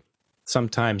ape,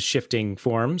 sometimes shifting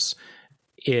forms,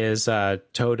 is a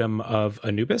totem of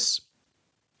Anubis.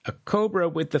 A cobra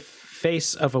with the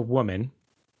face of a woman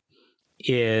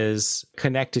is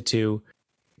connected to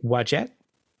Wadjet,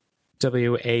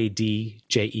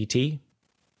 Wadjet.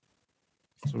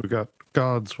 So we got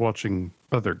gods watching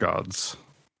other gods.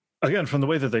 Again, from the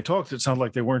way that they talked, it sounded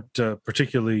like they weren't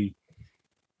particularly,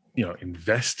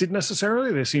 invested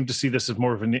necessarily. They seemed to see this as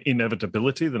more of an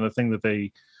inevitability than a thing that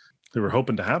they were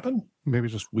hoping to happen. Maybe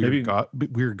just weird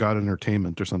god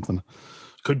entertainment or something.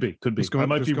 Could be. I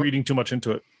might be reading too much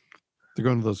into it. They're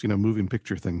going to those, moving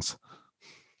picture things.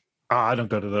 I don't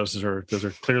go to those. Those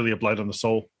are clearly a blight on the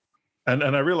soul. And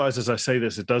I realize as I say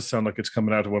this, it does sound like it's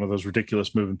coming out of one of those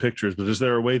ridiculous moving pictures, but is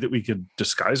there a way that we could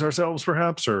disguise ourselves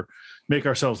perhaps, or make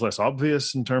ourselves less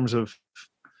obvious in terms of,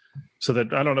 so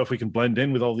that, I don't know if we can blend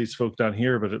in with all these folk down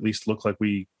here, but at least look like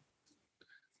we,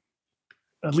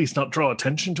 at least not draw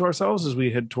attention to ourselves as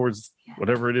we head towards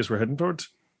whatever it is we're heading towards?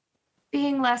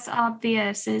 Being less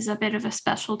obvious is a bit of a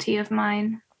specialty of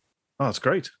mine. Oh, that's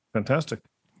great. Fantastic.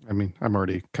 I mean, I'm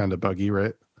already kind of buggy,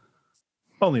 right?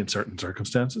 Only in certain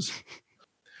circumstances.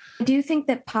 I do think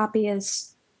that Poppy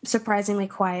is surprisingly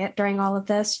quiet during all of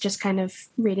this, just kind of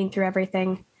reading through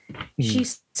everything. She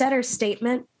said her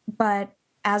statement, but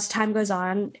as time goes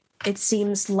on, it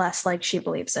seems less like she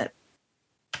believes it.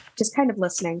 Just kind of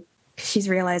listening. She's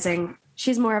realizing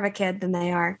she's more of a kid than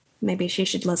they are. Maybe she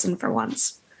should listen for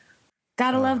once.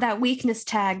 Gotta love that weakness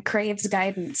tag, craves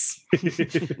guidance.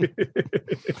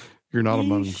 You're not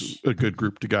among a good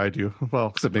group to guide you. Well,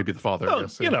 except maybe the father, I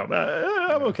guess.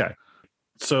 I'm okay.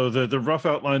 So the rough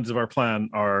outlines of our plan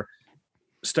are: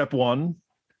 step 1,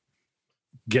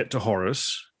 get to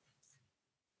Horus.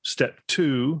 Step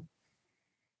 2,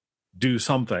 do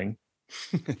something.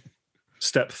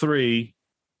 Step 3,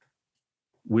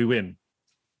 we win.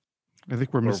 I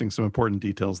think we're missing some important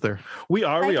details there. We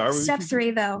are. Step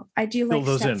 3, though. I do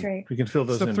like step 3. We can fill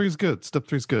those in. Step 3 is good. Step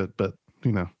 3 is good, but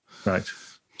Right.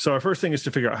 So our first thing is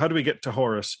to figure out how do we get to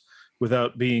Horus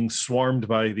without being swarmed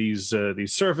by these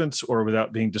servants, or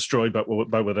without being destroyed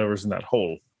by whatever's in that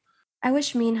hole. I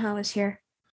wish Minho was here.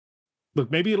 Look,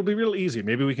 maybe it'll be real easy.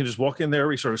 Maybe we can just walk in there,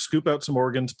 we sort of scoop out some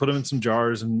organs, put them in some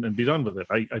jars, and be done with it.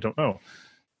 I don't know.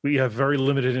 We have very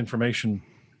limited information.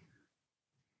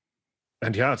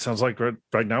 And yeah, it sounds like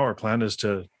right now our plan is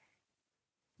to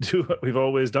do what we've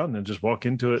always done and just walk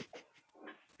into it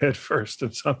head first.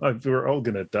 And somehow we're all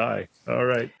going to die. All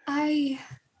right. I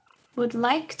would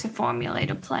like to formulate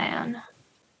a plan.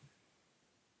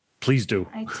 Please do.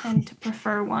 I tend to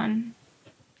prefer one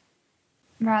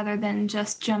rather than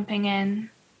just jumping in.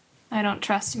 I don't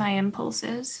trust my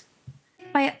impulses.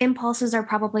 My impulses are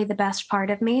probably the best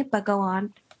part of me, but go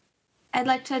on. I'd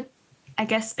like to, I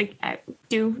guess,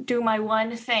 do my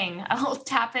one thing. I'll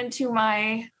tap into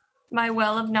my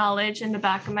well of knowledge in the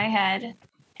back of my head,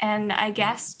 and I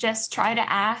guess just try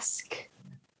to ask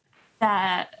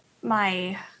that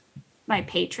my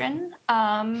patron,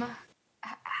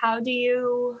 how do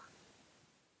you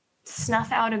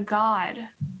snuff out a god?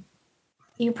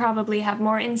 You probably have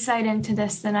more insight into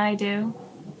this than I do.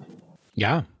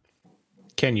 Yeah.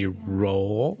 Can you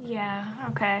roll? Yeah,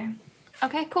 okay.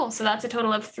 Okay, cool. So that's a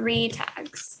total of 3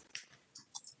 tags.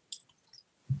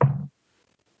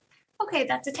 Okay,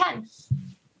 that's a 10.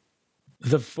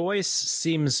 The voice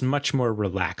seems much more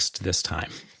relaxed this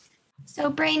time. So,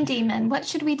 Brain Demon, what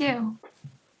should we do?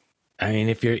 I mean,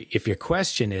 if your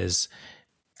question is,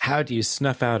 how do you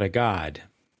snuff out a god?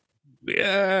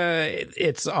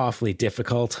 It's awfully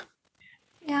difficult.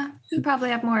 Yeah, you probably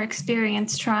have more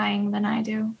experience trying than I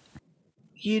do.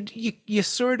 You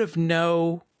sort of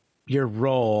know your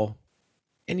role,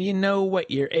 and you know what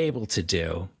you're able to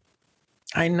do.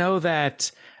 I know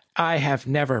that I have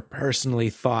never personally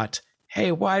thought,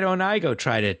 hey, why don't I go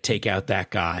try to take out that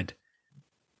god?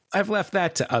 I've left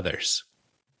that to others.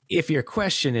 If your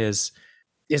question is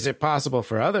it possible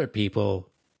for other people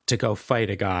to go fight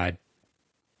a god?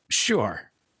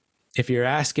 Sure. If you're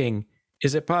asking,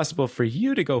 is it possible for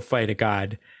you to go fight a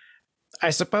god? I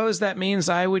suppose that means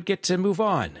I would get to move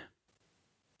on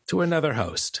to another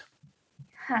host.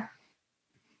 Huh.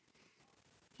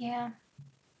 Yeah.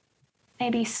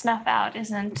 Maybe snuff out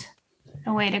isn't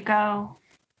a way to go.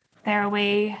 They're a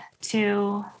way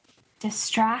to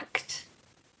distract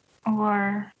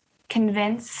or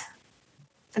convince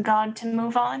the god to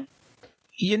move on.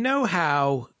 You know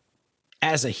how,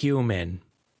 as a human,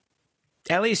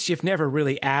 at least you've never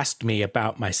really asked me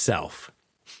about myself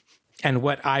and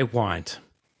what I want.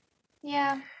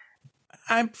 Yeah.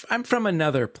 I'm from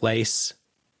another place,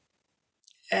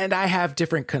 and I have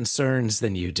different concerns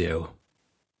than you do.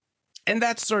 And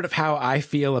that's sort of how I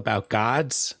feel about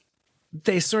gods.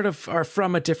 They sort of are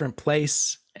from a different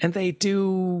place, and they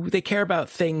care about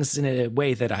things in a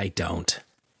way that I don't.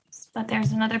 But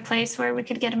there's another place where we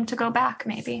could get him to go back,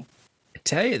 maybe. To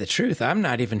tell you the truth, I'm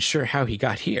not even sure how he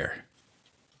got here.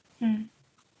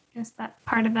 Guess that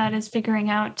part of that is figuring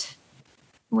out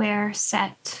what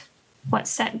Set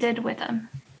did with him.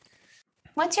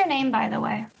 What's your name, by the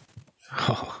way?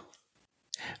 Oh.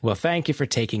 Well, thank you for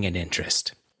taking an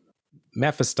interest.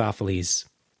 Mephistopheles,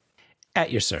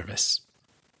 at your service.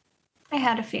 I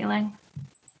had a feeling.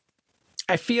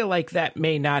 I feel like that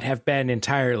may not have been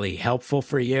entirely helpful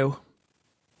for you.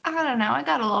 I don't know. I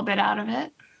got a little bit out of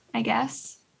it, I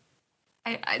guess.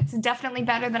 It's definitely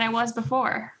better than I was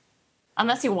before.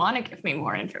 Unless you want to give me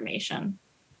more information.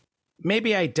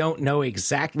 Maybe I don't know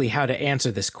exactly how to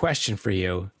answer this question for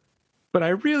you, but I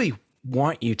really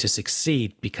want you to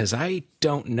succeed because I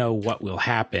don't know what will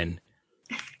happen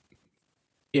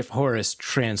if Horus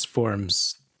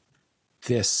transforms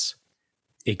this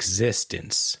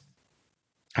existence.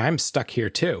 I'm stuck here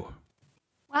too.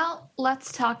 Well,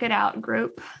 let's talk it out,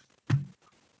 group.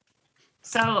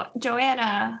 So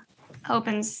Joanna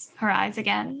opens her eyes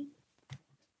again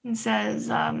and says,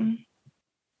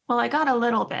 well, I got a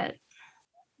little bit.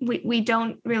 We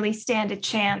don't really stand a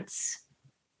chance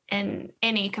in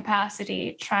any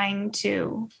capacity trying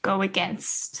to go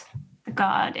against the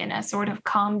god in a sort of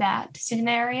combat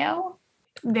scenario.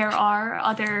 There are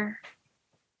other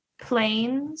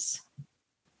planes.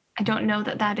 I don't know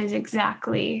that is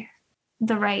exactly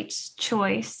the right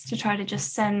choice to try to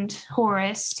just send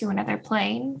Horus to another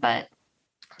plane, but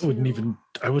I wouldn't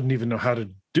even know how to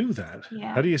do that.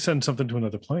 Yeah. How do you send something to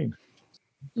another plane?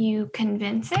 You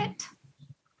convince it.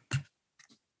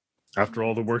 After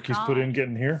all the work he's put in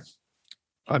getting here?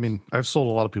 I mean, I've sold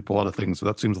a lot of people a lot of things, so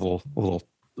that seems a little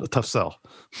tough sell.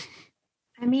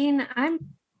 I mean, I'm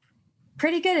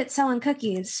pretty good at selling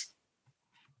cookies.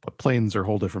 But planes are a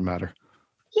whole different matter.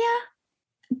 Yeah.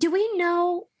 Do we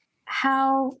know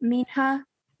how Minha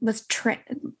was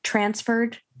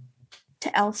transferred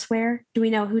to elsewhere? Do we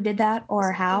know who did that or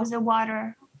It how? was a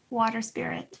water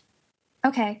spirit.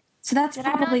 Okay. So that's Did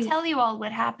probably... I not tell you all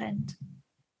what happened?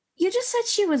 You just said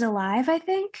she was alive, I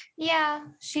think. Yeah,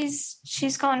 she's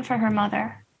going for her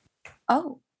mother.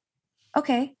 Oh.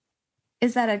 Okay.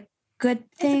 Is that a good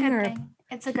thing? It's a good thing.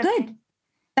 It's a good thing.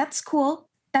 That's cool.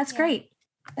 That's Yeah. great.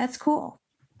 That's cool.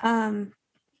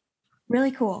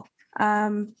 Really cool.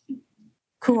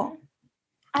 Cool.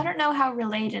 I don't know how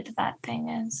related that thing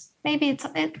is. Maybe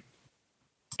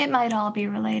it might all be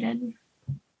related.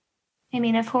 I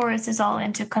mean, if Horus is all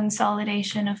into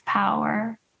consolidation of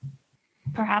power,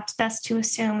 perhaps best to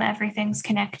assume everything's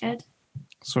connected.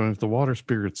 So if the water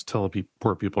spirits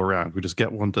teleport people around, we just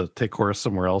get one to take Horus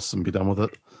somewhere else and be done with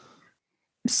it.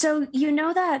 So you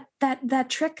know that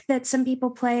trick that some people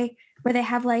play where they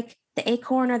have like the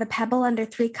acorn or the pebble under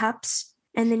 3 cups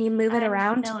and then you move it I'm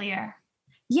around? Familiar.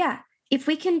 Yeah. If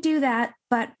we can do that,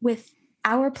 but with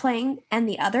our plane and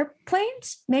the other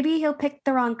planes, maybe he'll pick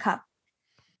the wrong cup.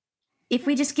 If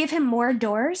we just give him more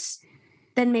doors,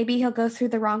 then maybe he'll go through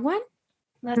the wrong one.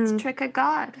 Let's trick a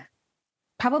god.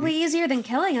 Probably easier than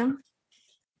killing him.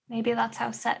 Maybe that's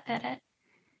how Set did it.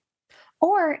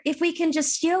 Or if we can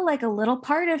just steal like a little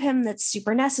part of him that's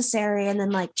super necessary and then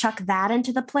like chuck that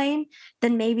into the plane,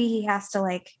 then maybe he has to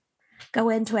like go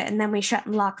into it and then we shut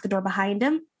and lock the door behind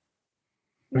him.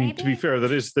 I mean, to be fair,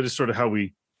 that is sort of how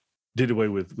we did away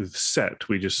with Set.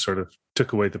 We just sort of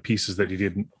took away the pieces that he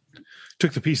didn't,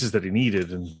 took the pieces that he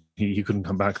needed, and he couldn't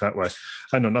come back that way.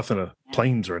 I know nothing of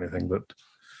planes or anything, but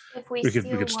If we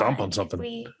could stomp on something.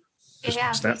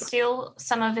 If we steal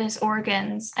some of his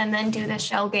organs and then do the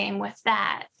shell game with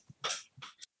that,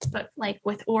 but like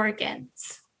with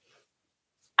organs.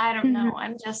 I don't know.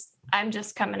 I'm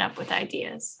just coming up with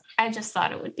ideas. I just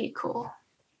thought it would be cool.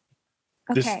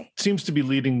 Okay. This seems to be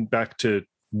leading back to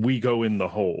we go in the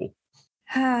hole.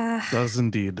 Does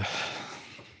indeed.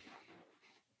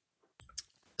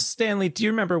 Stanley, do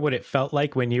you remember what it felt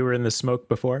like when you were in the smoke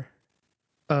before?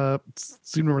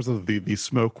 Seemed to remember the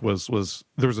smoke was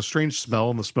there was a strange smell,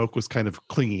 and the smoke was kind of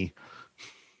clingy.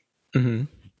 Mm-hmm.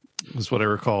 Is what I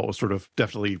recall. It was sort of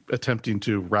definitely attempting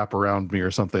to wrap around me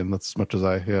or something. That's as much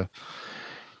as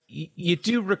You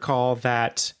do recall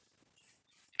that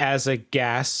as a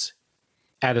gas,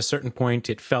 at a certain point,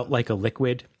 it felt like a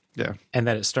liquid. Yeah. And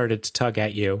that it started to tug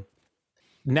at you.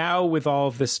 Now, with all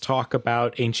of this talk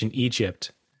about ancient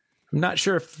Egypt, I'm not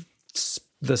sure if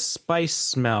the spice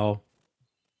smell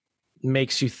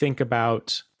makes you think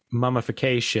about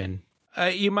mummification.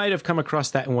 You might have come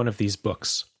across that in one of these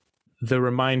books. The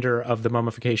reminder of the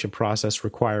mummification process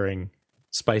requiring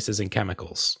spices and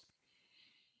chemicals.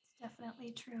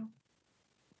 Definitely true.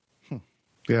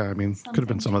 Yeah, I mean, could have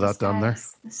been some of that down there.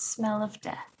 The smell of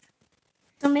death.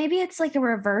 So maybe it's like a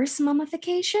reverse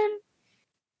mummification,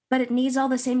 but it needs all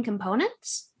the same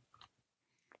components?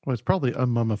 Well, it's probably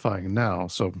unmummifying now.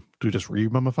 So do we just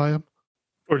re-mummify him?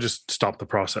 Or just stop the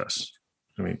process.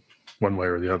 I mean, one way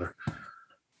or the other.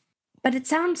 But it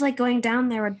sounds like going down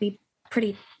there would be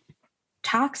pretty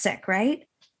toxic, right?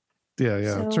 Yeah.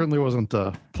 So, it certainly wasn't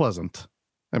pleasant.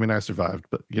 I mean, I survived,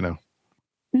 but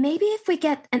maybe if we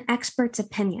get an expert's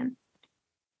opinion.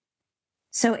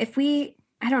 So if we,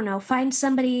 I don't know, find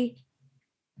somebody,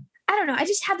 I don't know, I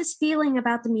just have this feeling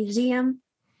about the museum.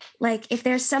 Like if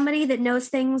there's somebody that knows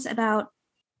things about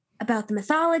the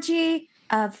mythology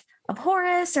of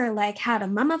Horus, or like how to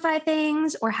mummify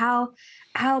things, or how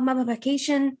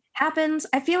mummification happens,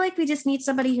 I feel like we just need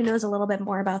somebody who knows a little bit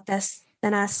more about this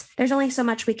than us. There's only so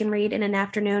much we can read in an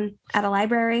afternoon at a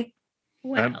library.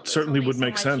 Well, That certainly would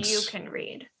make sense. You can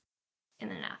read in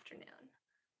an afternoon.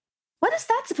 What is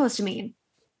that supposed to mean?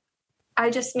 I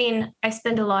just mean I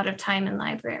spend a lot of time in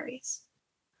libraries.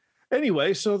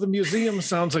 Anyway, so the museum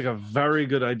sounds like a very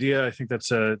good idea. I think that's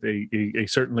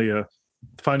certainly a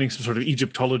finding some sort of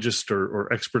Egyptologist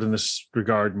or expert in this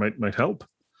regard might help.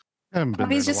 I haven't been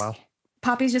there in a while.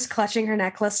 Poppy's just clutching her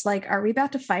necklace like, are we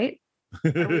about to fight?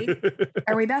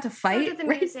 Are we about to Go fight? to the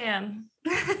museum.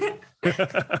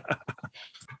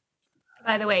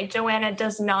 By the way, Joanna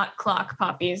does not clock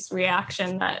Poppy's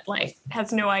reaction that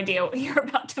has no idea what you're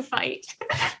about to fight.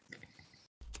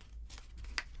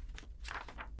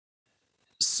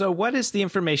 So what is the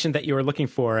information that you are looking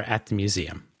for at the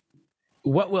museum?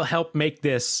 What will help make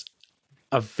this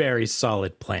a very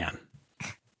solid plan?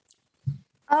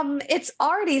 It's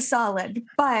already solid,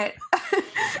 but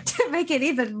to make it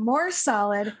even more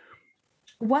solid,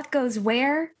 what goes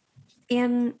where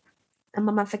in a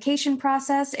mummification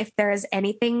process, if there is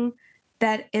anything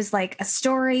that is like a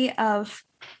story of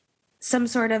some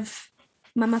sort of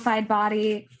mummified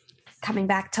body coming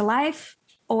back to life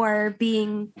or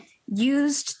being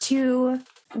used to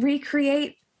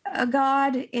recreate a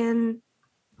god in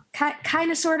kind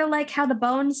of sort of like how the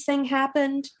bones thing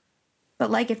happened,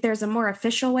 but like if there's a more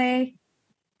official way.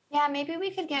 Yeah, maybe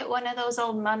we could get one of those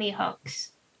old mummy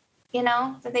hooks,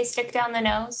 that they stick down the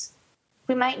nose.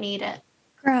 We might need it.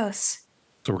 Gross.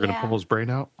 So we're going to pull his brain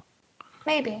out?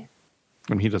 Maybe.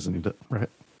 I mean, he doesn't need it, right?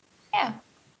 Yeah.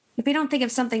 If we don't think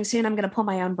of something soon, I'm going to pull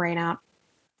my own brain out.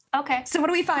 Okay. So what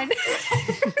do we find?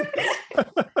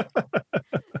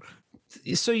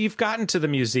 So you've gotten to the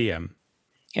museum,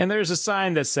 and there's a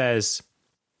sign that says,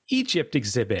 Egypt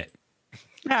exhibit.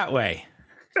 That way.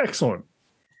 Excellent.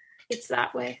 It's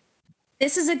that way.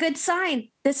 This is a good sign.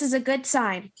 This is a good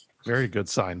sign. Very good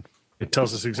sign. It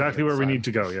tells us exactly where we need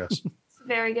to go, yes.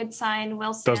 Very good sign.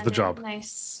 Well Does the job.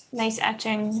 Nice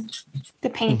etching. The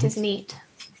paint is neat.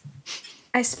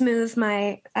 I smooth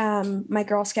my my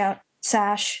Girl Scout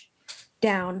sash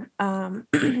down,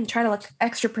 try to look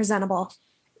extra presentable.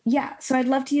 Yeah, so I'd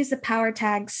love to use the power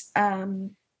tags,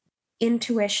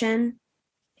 intuition,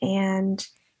 and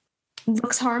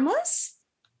looks harmless,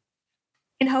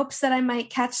 in hopes that I might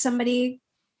catch somebody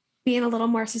being a little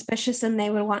more suspicious than they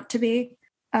would want to be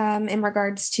in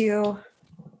regards to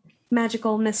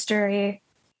magical mystery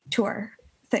tour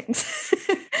things.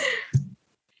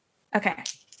 Okay.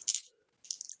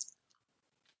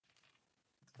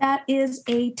 That is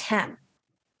a 10.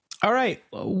 All right,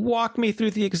 walk me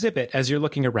through the exhibit as you're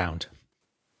looking around.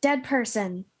 Dead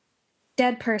person.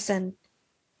 Dead person.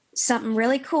 Something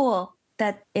really cool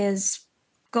that is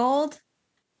gold.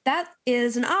 That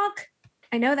is an ankh.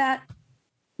 I know that.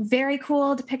 Very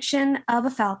cool depiction of a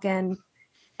falcon.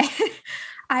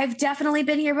 I've definitely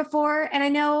been here before, and I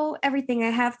know everything. I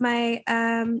have my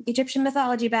Egyptian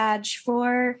mythology badge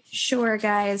for sure,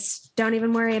 guys. Don't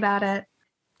even worry about it.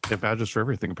 They have badges for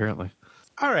everything, apparently.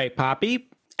 All right, Poppy,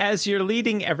 as you're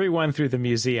leading everyone through the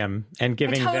museum and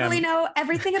giving I totally them know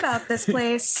everything about this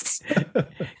place.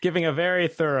 giving a very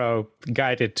thorough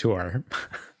guided tour.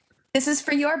 This is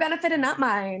for your benefit and not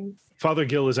mine. Father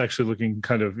Gill is actually looking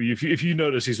kind of, if you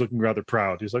notice, he's looking rather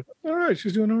proud. He's like, all right,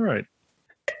 she's doing all right.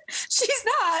 She's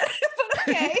not, but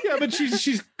okay. Yeah, but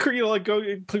she's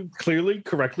clearly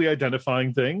correctly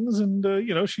identifying things, and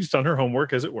she's done her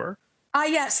homework, as it were. Ah,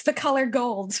 yes, the color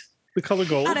gold. The color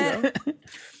gold. Yeah.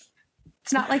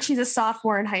 It's not like she's a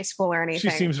sophomore in high school or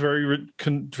anything. She seems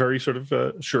very sort of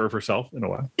sure of herself in a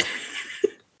way.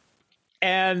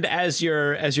 And as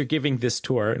you're giving this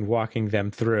tour and walking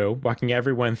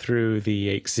everyone through the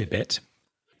exhibit,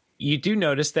 you do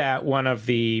notice that one of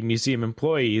the museum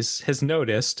employees has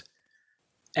noticed,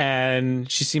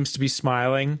 and she seems to be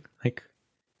smiling, like,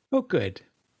 oh, good.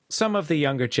 Some of the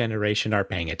younger generation are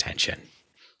paying attention.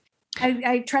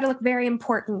 I try to look very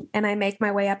important, and I make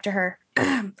my way up to her.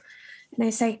 And I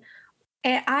say,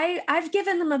 I've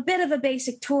given them a bit of a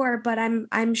basic tour, but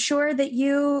I'm sure that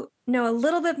you know a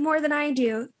little bit more than I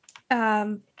do.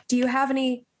 Do you have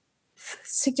any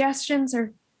suggestions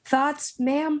or thoughts,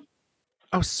 ma'am?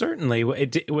 Oh, certainly.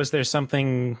 Was there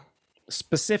something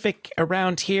specific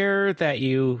around here that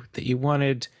you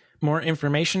wanted more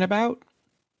information about?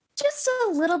 Just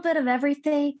a little bit of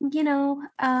everything,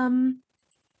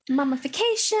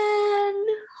 mummification,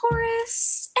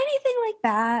 Horus, anything like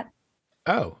that.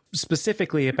 Oh,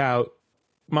 specifically about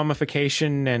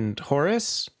mummification and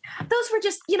Horus? Those were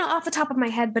just, off the top of my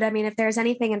head. But I mean, if there's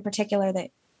anything in particular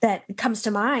that comes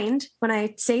to mind when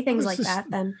I say things like that,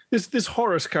 then this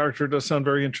Horus character does sound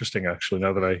very interesting. Actually,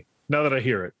 now that I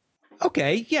hear it.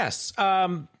 Okay. Yes.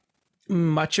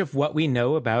 Much of what we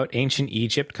know about ancient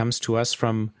Egypt comes to us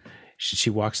from. She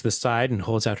walks to the side and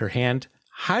holds out her hand.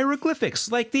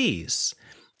 Hieroglyphics like these.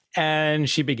 And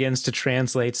she begins to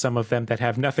translate some of them that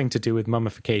have nothing to do with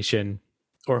mummification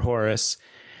or Horus.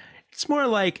 It's more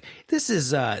like this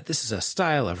is a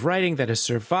style of writing that has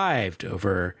survived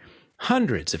over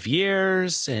hundreds of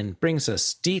years and brings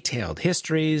us detailed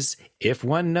histories if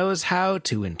one knows how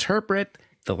to interpret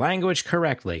the language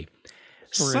correctly.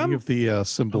 Any of the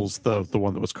symbols, the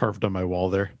one that was carved on my wall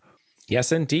there.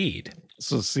 Yes, indeed.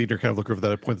 So Cedar kind of look over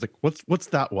that and points like, what's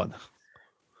that one?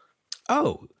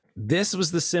 Oh, this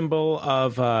was the symbol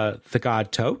of the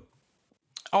god Thoth,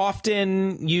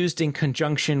 often used in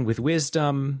conjunction with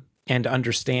wisdom and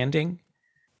understanding.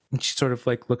 And she sort of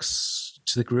like looks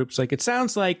to the groups like, it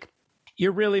sounds like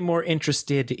you're really more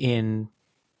interested in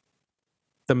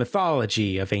the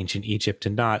mythology of ancient Egypt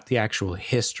and not the actual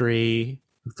history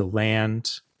of the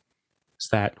land. Is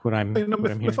that what I'm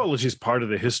hearing? Mythology is part of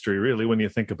the history, really, when you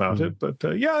think about it. But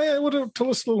tell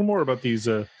us a little more about these.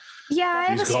 I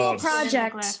have a school gods.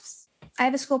 project. I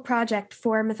have a school project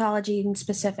for mythology in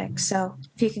specific. So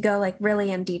if you could go like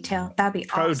really in detail, that'd be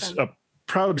awesome. A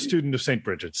proud student of St.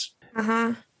 Bridget's.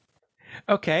 Uh-huh.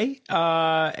 Okay.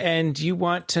 And you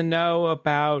want to know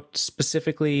about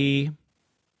specifically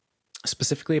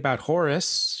about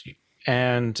Horus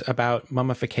and about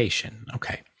mummification.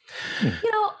 Okay.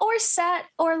 Or Set,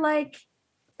 or like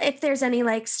if there's any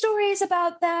like stories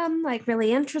about them, like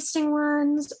really interesting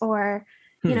ones, or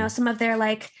some of their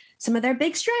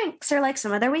big strengths or like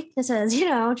some of their weaknesses,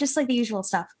 just like the usual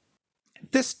stuff.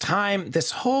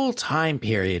 This whole time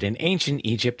period in ancient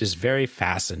Egypt is very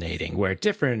fascinating, where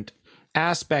different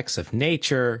aspects of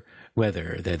nature,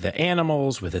 whether they're the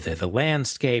animals, whether they're the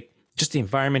landscape, just the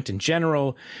environment in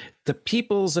general, the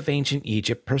peoples of ancient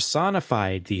Egypt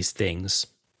personified these things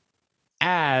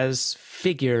as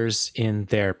figures in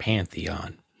their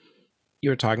pantheon. You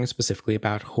were talking specifically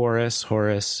about Horus.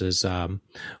 Horus is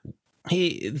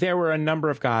there were a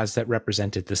number of gods that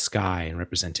represented the sky and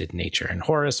represented nature, and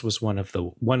Horus was one of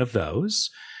those.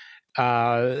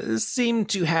 Seemed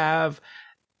to have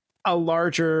a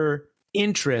larger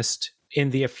interest in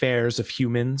the affairs of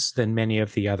humans than many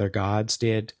of the other gods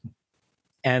did.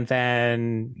 And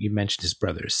then you mentioned his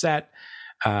brother Set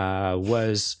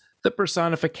was the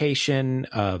personification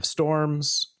of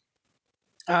storms.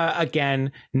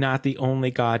 Again, not the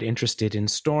only god interested in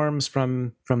storms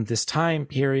from this time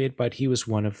period, but he was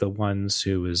one of the ones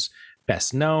who was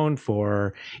best known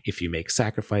for if you make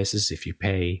sacrifices, if you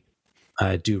pay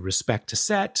due respect to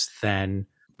Set, then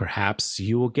perhaps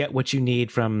you will get what you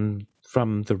need from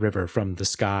the river, from the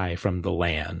sky, from the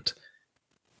land.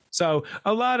 So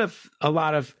a lot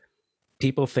of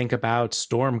people think about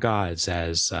storm gods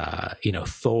as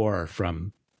Thor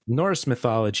from Norse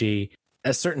mythology,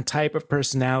 a certain type of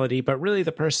personality, but really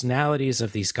the personalities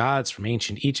of these gods from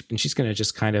ancient Egypt. And she's going to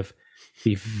just kind of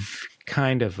be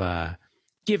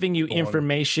giving you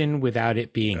information without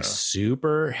it being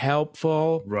super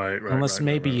helpful. Right. Unless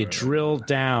maybe you drill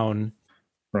down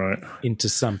into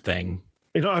something.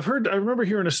 You know, I remember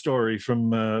hearing a story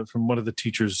from one of the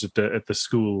teachers at the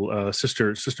school,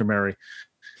 Sister Mary.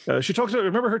 She talked about, I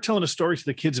remember her telling a story to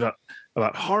the kids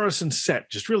about Horus and Set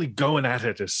just really going at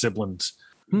it as siblings.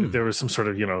 There was some sort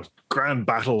of, grand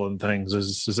battle and things.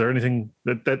 Is there anything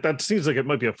that seems like it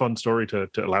might be a fun story to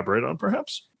elaborate on,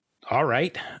 perhaps? All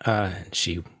right.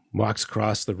 She walks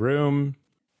across the room.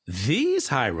 These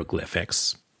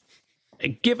hieroglyphics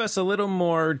give us a little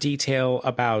more detail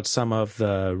about some of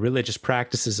the religious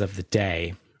practices of the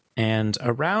day. And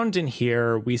around in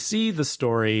here, we see the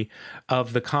story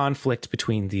of the conflict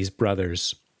between these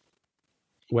brothers.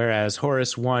 Whereas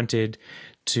Horus wanted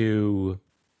to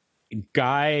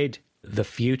guide the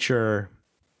future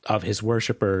of his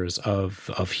worshippers,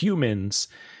 of humans,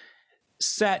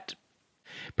 Set,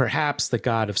 perhaps the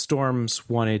god of storms,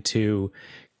 wanted to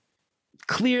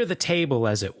clear the table,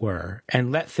 as it were,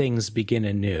 and let things begin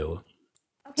anew.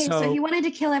 Okay, so he wanted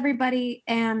to kill everybody,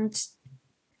 and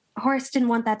Horus didn't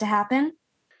want that to happen?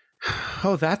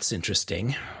 Oh, that's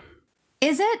interesting.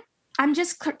 Is it? I'm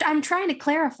trying to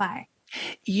clarify.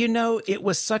 It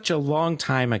was such a long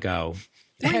time ago.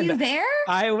 Were you there?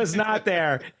 I was not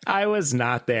there.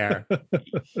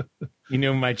 You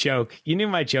knew my joke. You knew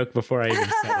my joke before I even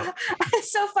said it.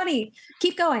 It's so funny.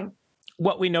 Keep going.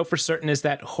 What we know for certain is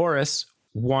that Horus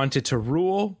wanted to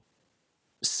rule,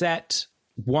 Set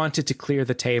wanted to clear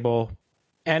the table,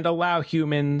 and allow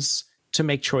humans to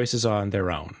make choices on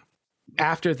their own.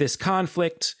 After this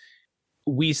conflict,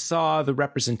 we saw the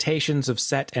representations of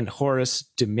Set and Horus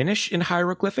diminish in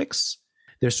hieroglyphics.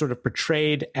 They're sort of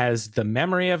portrayed as the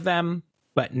memory of them,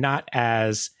 but not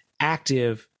as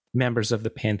active members of the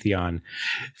pantheon.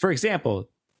 For example,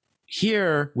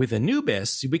 here with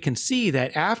Anubis, we can see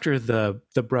that after the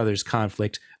brothers'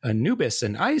 conflict, Anubis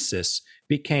and Isis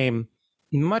became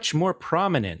much more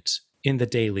prominent in the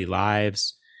daily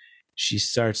lives. She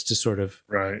starts to sort of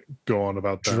go on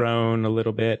about that. Drone a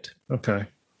little bit. Okay.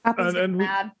 And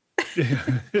mad.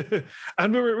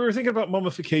 And we were thinking about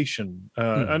mummification.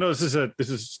 I know this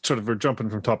is sort of, we're jumping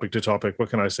from topic to topic. What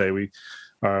can I say? We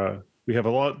have a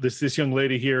lot. This young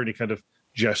lady here, and he kind of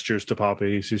gestures to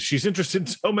Poppy. He says she's interested in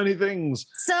so many things.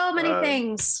 So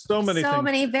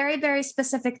many very, very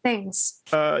specific things.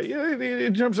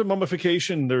 In terms of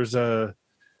mummification, there's a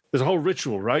whole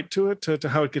ritual, right, to it, to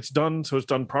how it gets done, so it's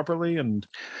done properly. And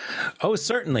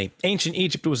certainly, ancient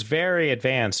Egypt was very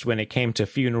advanced when it came to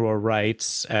funeral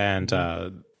rites and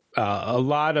a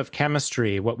lot of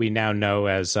chemistry, what we now know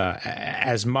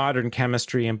as modern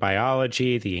chemistry and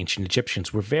biology. The ancient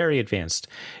Egyptians were very advanced.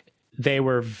 They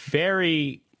were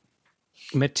very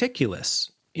meticulous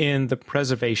in the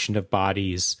preservation of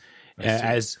bodies,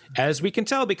 as we can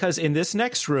tell, because in this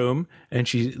next room, and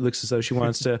she looks as though she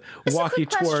wants to walk you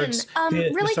towards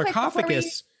the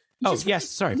sarcophagus.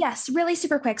 Sorry. Yes, really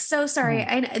super quick. So sorry.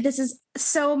 This is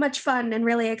so much fun and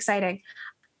really exciting.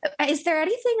 Is there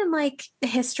anything in like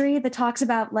history that talks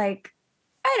about like,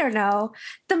 I don't know,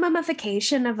 the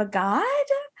mummification of a god?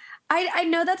 I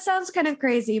know that sounds kind of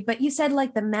crazy, but you said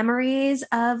like the memories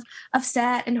of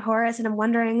Set and Horus, and I'm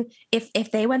wondering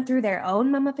if they went through their own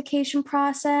mummification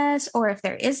process, or if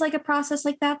there is like a process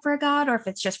like that for a god, or if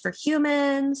it's just for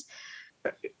humans.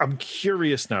 I'm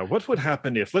curious now. What would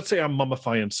happen if, let's say I'm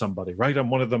mummifying somebody, right? I'm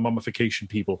one of the mummification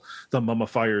people, the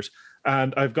mummifiers,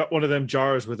 and I've got one of them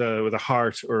jars with a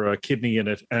heart or a kidney in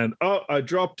it, and I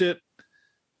dropped it.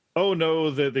 Oh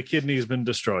no, the kidney has been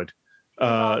destroyed. We've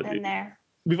all been there.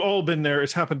 We've all been there.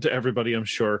 It's happened to everybody, I'm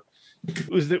sure.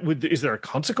 Is there a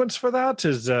consequence for that?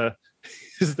 Is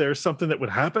there something that would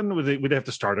happen? Would they have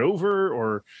to start over,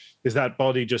 or is that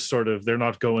body just sort of, they're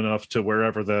not going enough to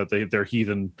wherever their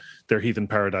heathen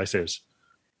paradise is?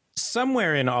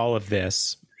 Somewhere in all of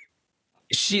this,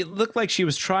 she looked like she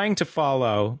was trying to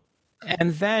follow,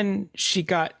 and then she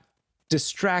got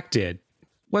distracted,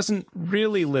 wasn't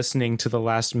really listening to the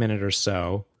last minute or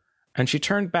so, and she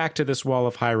turned back to this wall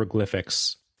of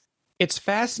hieroglyphics. It's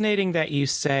fascinating that you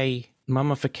say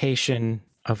mummification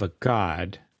of a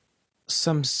god.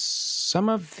 Some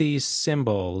of these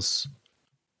symbols,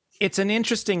 it's an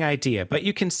interesting idea, but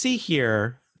you can see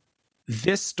here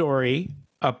this story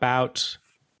about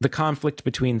the conflict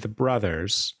between the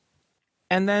brothers.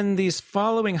 And then these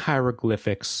following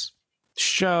hieroglyphics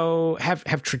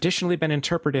have traditionally been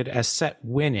interpreted as Set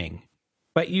winning.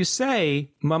 But you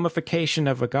say mummification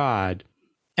of a god,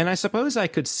 and I suppose I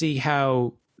could see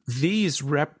how these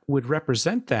would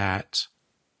represent that.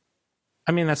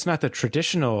 I mean, that's not the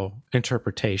traditional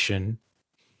interpretation.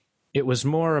 It was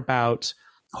more about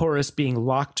Horus being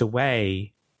locked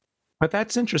away. But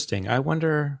that's interesting. I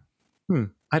wonder,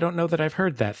 I don't know that I've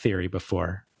heard that theory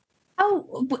before.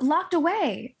 Oh, locked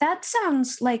away. That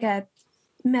sounds like a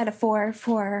metaphor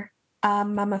for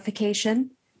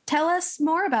mummification. Tell us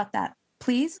more about that,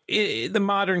 please. The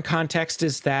modern context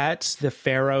is that the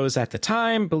pharaohs at the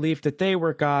time believed that they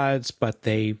were gods, but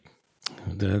the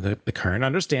current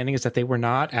understanding is that they were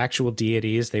not actual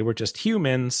deities. They were just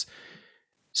humans.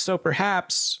 So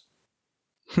perhaps,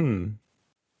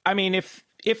 I mean,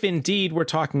 if indeed we're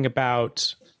talking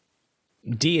about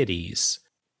deities,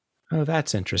 oh,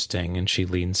 that's interesting. And she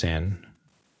leans in.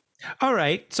 All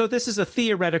right. So this is a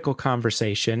theoretical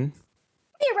conversation.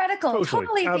 Theoretical,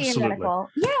 totally theoretical.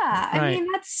 Yeah. I mean,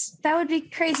 that would be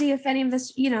crazy if any of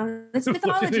this, it's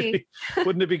mythology.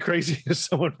 Wouldn't it be crazy if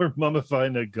someone were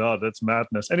mummifying a god? That's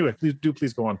madness. Anyway,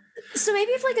 please go on. So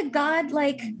maybe if a god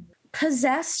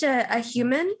possessed a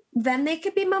human, then they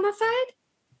could be mummified?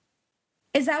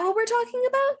 Is that what we're talking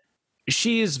about?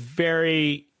 She is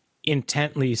very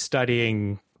intently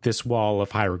studying this wall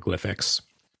of hieroglyphics.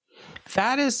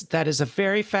 That is a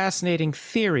very fascinating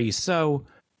theory. So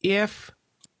if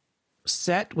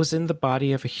Set was in the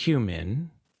body of a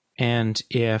human, and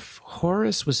if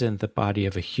Horus was in the body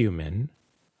of a human,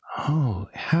 oh,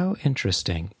 how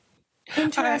interesting.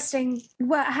 Interesting.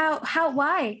 Why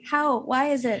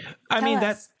is it?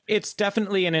 It's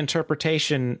definitely an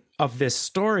interpretation of this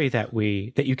story that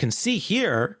you can see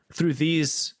here through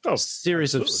these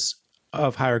series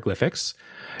of hieroglyphics.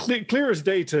 Clear as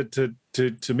day to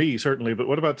me, certainly, but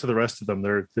what about to the rest of them?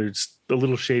 They're a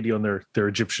little shady on their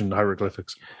Egyptian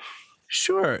hieroglyphics.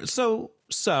 Sure. So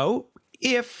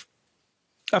if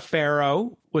a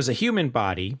pharaoh was a human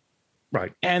body,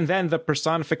 right, and then the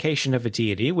personification of a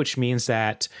deity, which means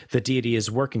that the deity is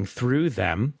working through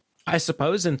them, I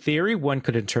suppose in theory one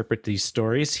could interpret these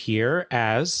stories here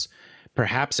as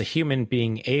perhaps a human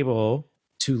being able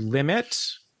to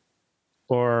limit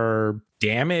or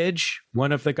damage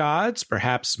one of the gods,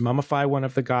 perhaps mummify one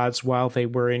of the gods while they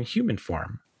were in human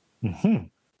form. Mm-hmm.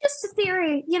 Just a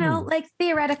theory,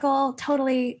 theoretical,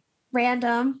 totally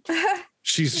random.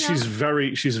 She's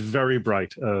very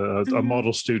bright, a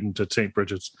model student at St.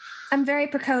 Bridget's. I'm very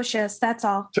precocious, that's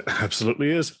all. Absolutely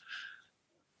is.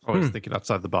 Always thinking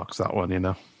outside the box, that one,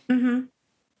 Mm-hmm.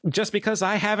 Just because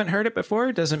I haven't heard it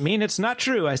before doesn't mean it's not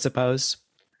true, I suppose.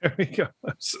 There we go.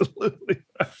 Absolutely.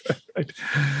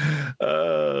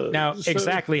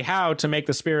 Exactly how to make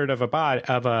the spirit of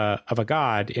a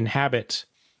god inhabit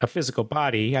a physical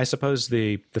body, I suppose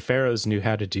the pharaohs knew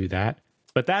how to do that.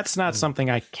 But that's not something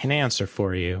I can answer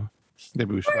for you.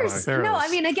 Maybe we should ask pharaohs. No, I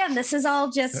mean, again, this is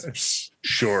all just...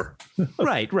 Sure.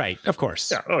 Right. Of course.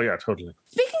 Yeah. Oh, yeah, totally.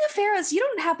 Speaking of pharaohs, you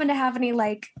don't happen to have any,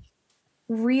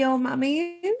 real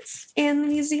mummies in the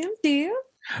museum, do you?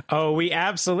 Oh, we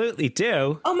absolutely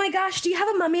do. Oh my gosh, do you have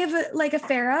a mummy of a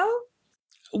pharaoh?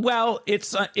 Well,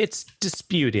 it's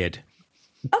disputed.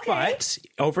 Okay. But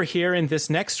over here in this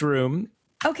next room...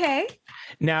 Okay.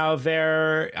 Now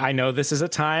I know this is a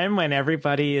time when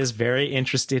everybody is very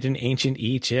interested in ancient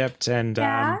Egypt and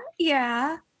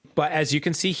yeah. But as you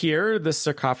can see here, the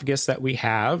sarcophagus that we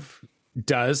have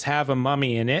does have a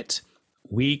mummy in it.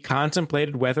 We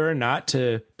contemplated whether or not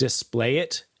to display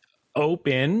it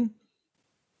open,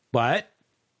 but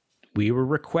we were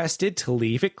requested to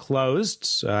leave it closed.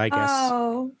 So I guess.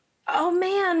 Oh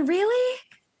man, really?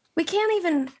 We can't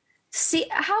even see.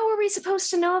 How are we supposed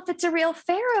to know if it's a real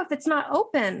pharaoh if it's not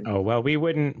open? Oh well, we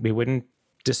wouldn't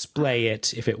display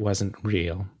it if it wasn't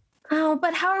real. Oh,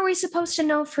 but how are we supposed to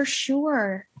know for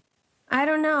sure? I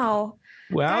don't know.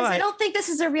 Well, guys, I don't think this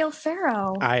is a real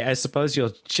pharaoh. I suppose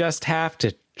you'll just have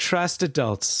to trust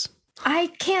adults. I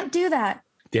can't do that.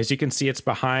 As you can see, it's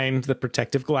behind the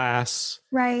protective glass.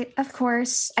 Right, of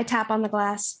course. I tap on the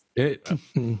glass.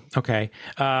 Okay.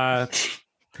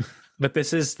 But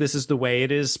this is the way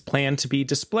it is planned to be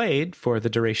displayed for the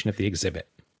duration of the exhibit.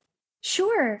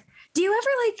 Sure. Do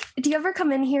you ever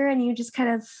come in here and you just kind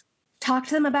of talk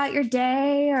to them about your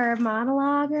day or a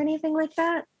monologue or anything like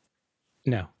that?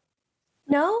 No.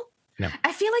 No? No.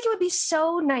 I feel like it would be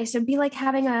so nice. It'd be like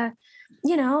having a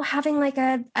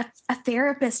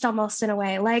therapist almost in a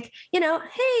way. Like,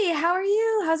 hey, how are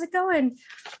you? How's it going?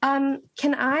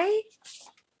 Can I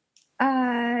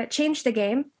change the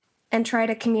game? and try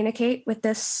to communicate with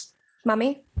this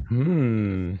mummy.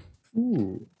 Ooh,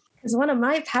 Because one of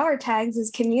my power tags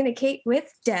is communicate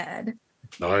with dead.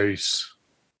 nice.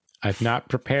 I've not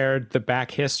prepared the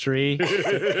back history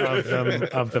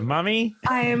of the mummy.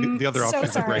 I'm The other so option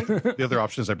is I sorry. break. The other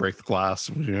option is I break the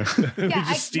glass. Yeah. We Yeah,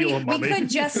 just steal a we mummy. could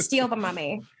just steal the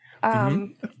mummy.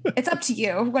 It's up to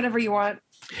you, whatever you want.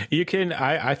 You can.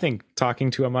 I think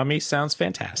talking to a mummy sounds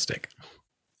fantastic.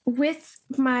 With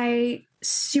my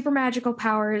super magical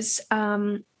powers,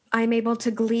 I'm able to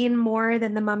glean more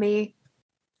than the mummy.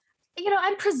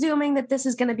 I'm presuming that this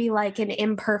is going to be like an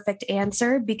imperfect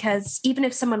answer because even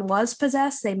if someone was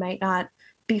possessed, they might not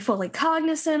be fully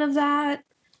cognizant of that,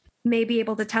 may be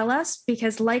able to tell us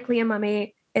because likely a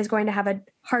mummy is going to have a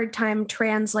hard time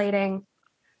translating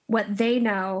what they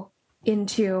know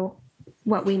into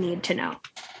what we need to know.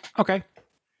 Okay,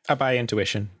 I buy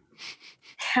intuition.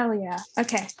 Hell yeah.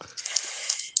 Okay.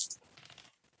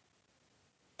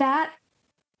 That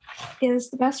is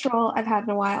the best roll I've had in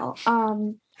a while.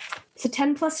 It's a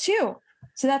 10 plus 2.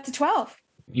 So that's a 12.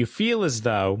 You feel as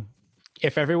though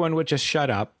if everyone would just shut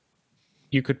up,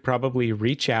 you could probably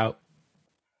reach out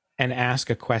and ask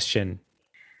a question.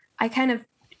 I kind of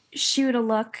shoot a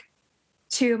look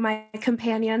to my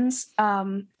companions,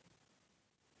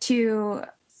 to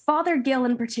Father Gill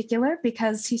in particular,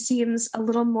 because he seems a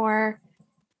little more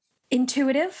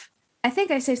intuitive. I think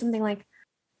I say something like,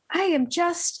 I am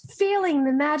just feeling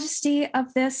the majesty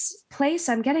of this place.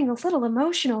 I'm getting a little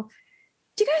emotional.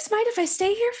 Do you guys mind if I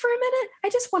stay here for a minute? I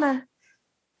just want to,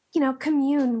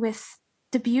 commune with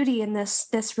the beauty in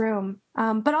this room.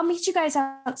 But I'll meet you guys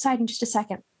outside in just a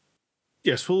second.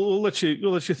 Yes, we'll let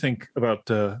you think about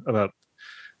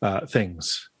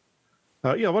things.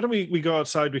 Why don't we go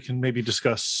outside? We can maybe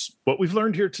discuss what we've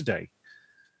learned here today.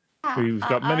 We've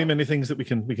got many things that we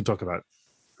can talk about.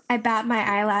 I bat my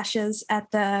eyelashes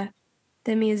at the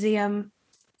museum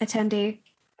attendee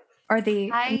or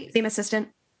the museum assistant.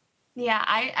 Yeah,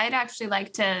 I'd actually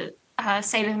like to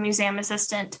say to the museum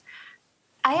assistant,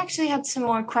 I actually had some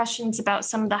more questions about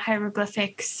some of the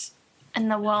hieroglyphics in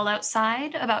the wall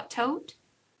outside about Tote.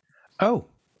 Oh,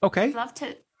 okay. I'd love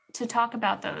to talk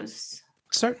about those.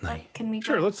 Certainly. Can we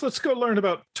Sure, go? let's go learn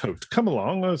about Tote. Come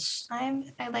along.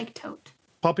 I like Tote.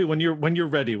 Poppy, when you're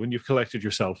ready, when you've collected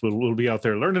yourself, we'll be out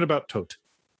there learning about Tote.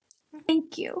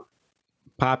 Thank you.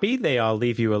 Poppy, they all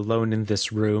leave you alone in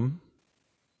this room.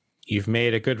 You've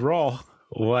made a good roll.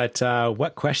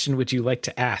 What question would you like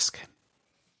to ask?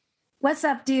 What's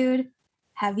up, dude?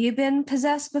 Have you been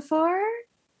possessed before?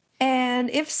 And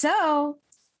if so,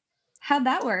 how'd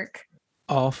that work?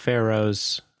 All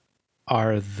pharaohs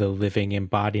are the living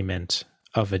embodiment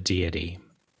of a deity.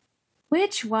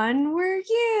 Which one were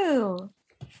you?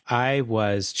 I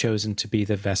was chosen to be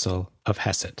the vessel of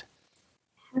Hesed.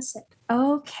 Hesed.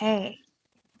 Okay.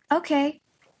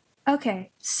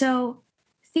 So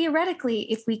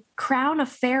theoretically, if we crown a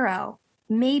pharaoh,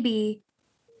 maybe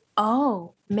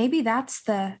that's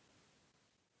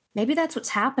what's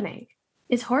happening.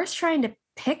 Is Horus trying to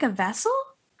pick a vessel?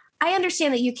 I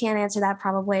understand that you can't answer that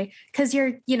probably because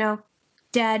you're,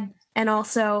 dead, and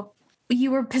also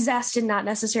you were possessed and not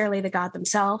necessarily the god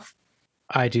themselves.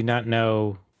 I do not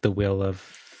know the will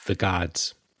of the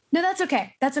gods. No, that's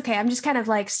okay. I'm just kind of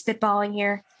like spitballing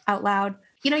here out loud.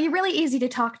 You're really easy to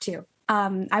talk to.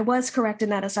 I was correct in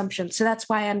that assumption. So that's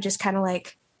why I'm just kind of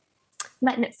like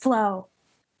letting it flow.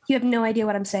 You have no idea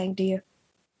what I'm saying, do you?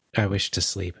 I wish to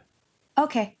sleep.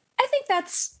 Okay. I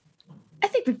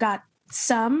think we've got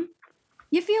some.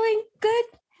 You feeling good,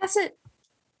 Hesed?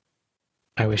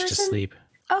 I wish to person? sleep.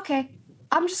 Okay.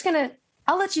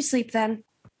 I'll let you sleep then.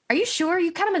 Are you sure?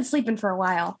 You've kind of been sleeping for a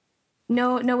while.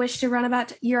 No wish to run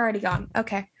about? You're already gone.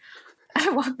 Okay. I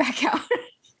walk back out.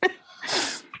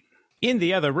 In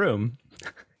the other room,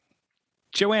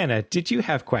 Joanna, did you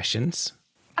have questions?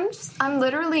 I'm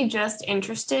literally just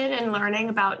interested in learning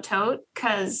about Tote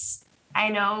because I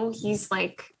know he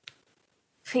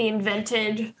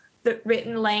invented the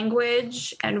written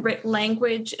language, and written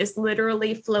language is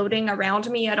literally floating around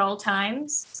me at all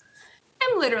times.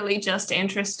 I'm literally just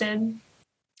interested.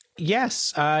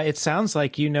 Yes, it sounds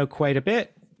like you know quite a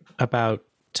bit about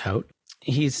Tote.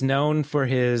 He's known for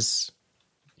his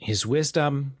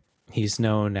wisdom. He's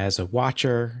known as a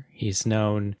watcher. He's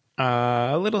known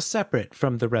a little separate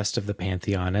from the rest of the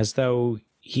Pantheon, as though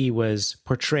he was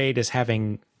portrayed as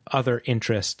having other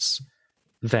interests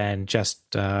than just,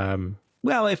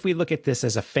 if we look at this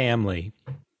as a family,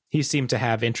 he seemed to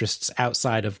have interests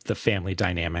outside of the family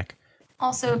dynamic.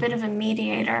 Also a bit of a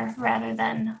mediator rather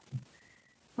than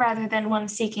one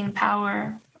seeking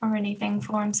power or anything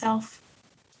for himself.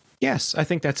 Yes, I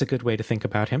think that's a good way to think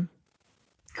about him.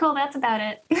 Cool, that's about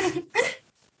it.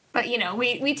 But,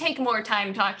 we take more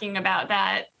time talking about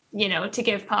that, to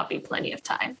give Poppy plenty of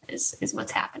time is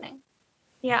what's happening.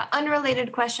 Yeah,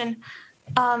 unrelated question.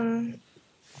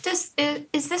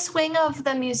 Is this wing of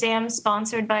the museum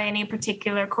sponsored by any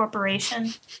particular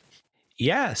corporation?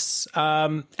 Yes.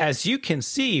 As you can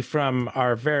see from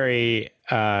our very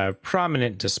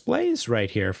prominent displays right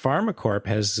here, PharmaCorp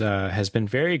has been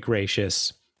very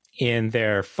gracious in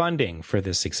their funding for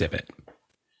this exhibit.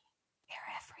 They're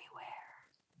everywhere.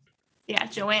 Yeah,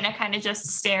 Joanna kind of just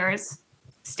stares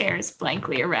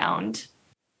blankly around.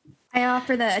 I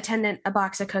offer the attendant a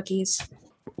box of cookies.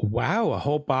 Wow, a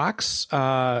whole box.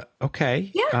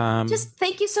 Okay. Yeah, just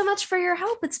thank you so much for your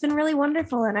help. It's been really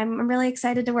wonderful, and I'm really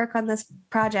excited to work on this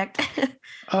project.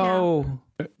 Oh,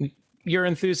 your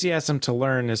enthusiasm to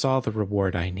learn is all the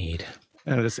reward I need.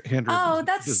 And I just hand her Oh,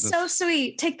 that's so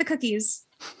sweet. Take the cookies.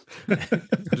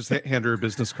 just hand her a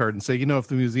business card and say, if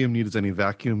the museum needs any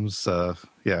vacuums,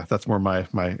 that's more my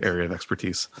area of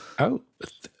expertise. Oh,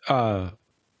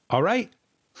 all right.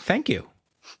 Thank you.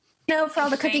 For all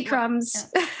the cookie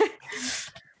crumbs.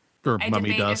 Or I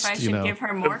mummy debate dust, if I should give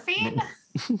her morphine.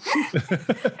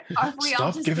 Are we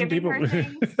all just giving giving her people-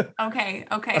 things? Okay.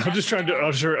 I'm just trying to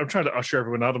usher. I'm trying to usher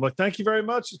everyone out. I'm like, thank you very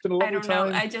much. It's been a I lovely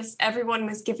don't know. time. Everyone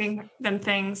was giving them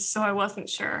things, so I wasn't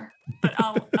sure. But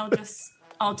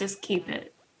I'll just keep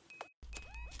it.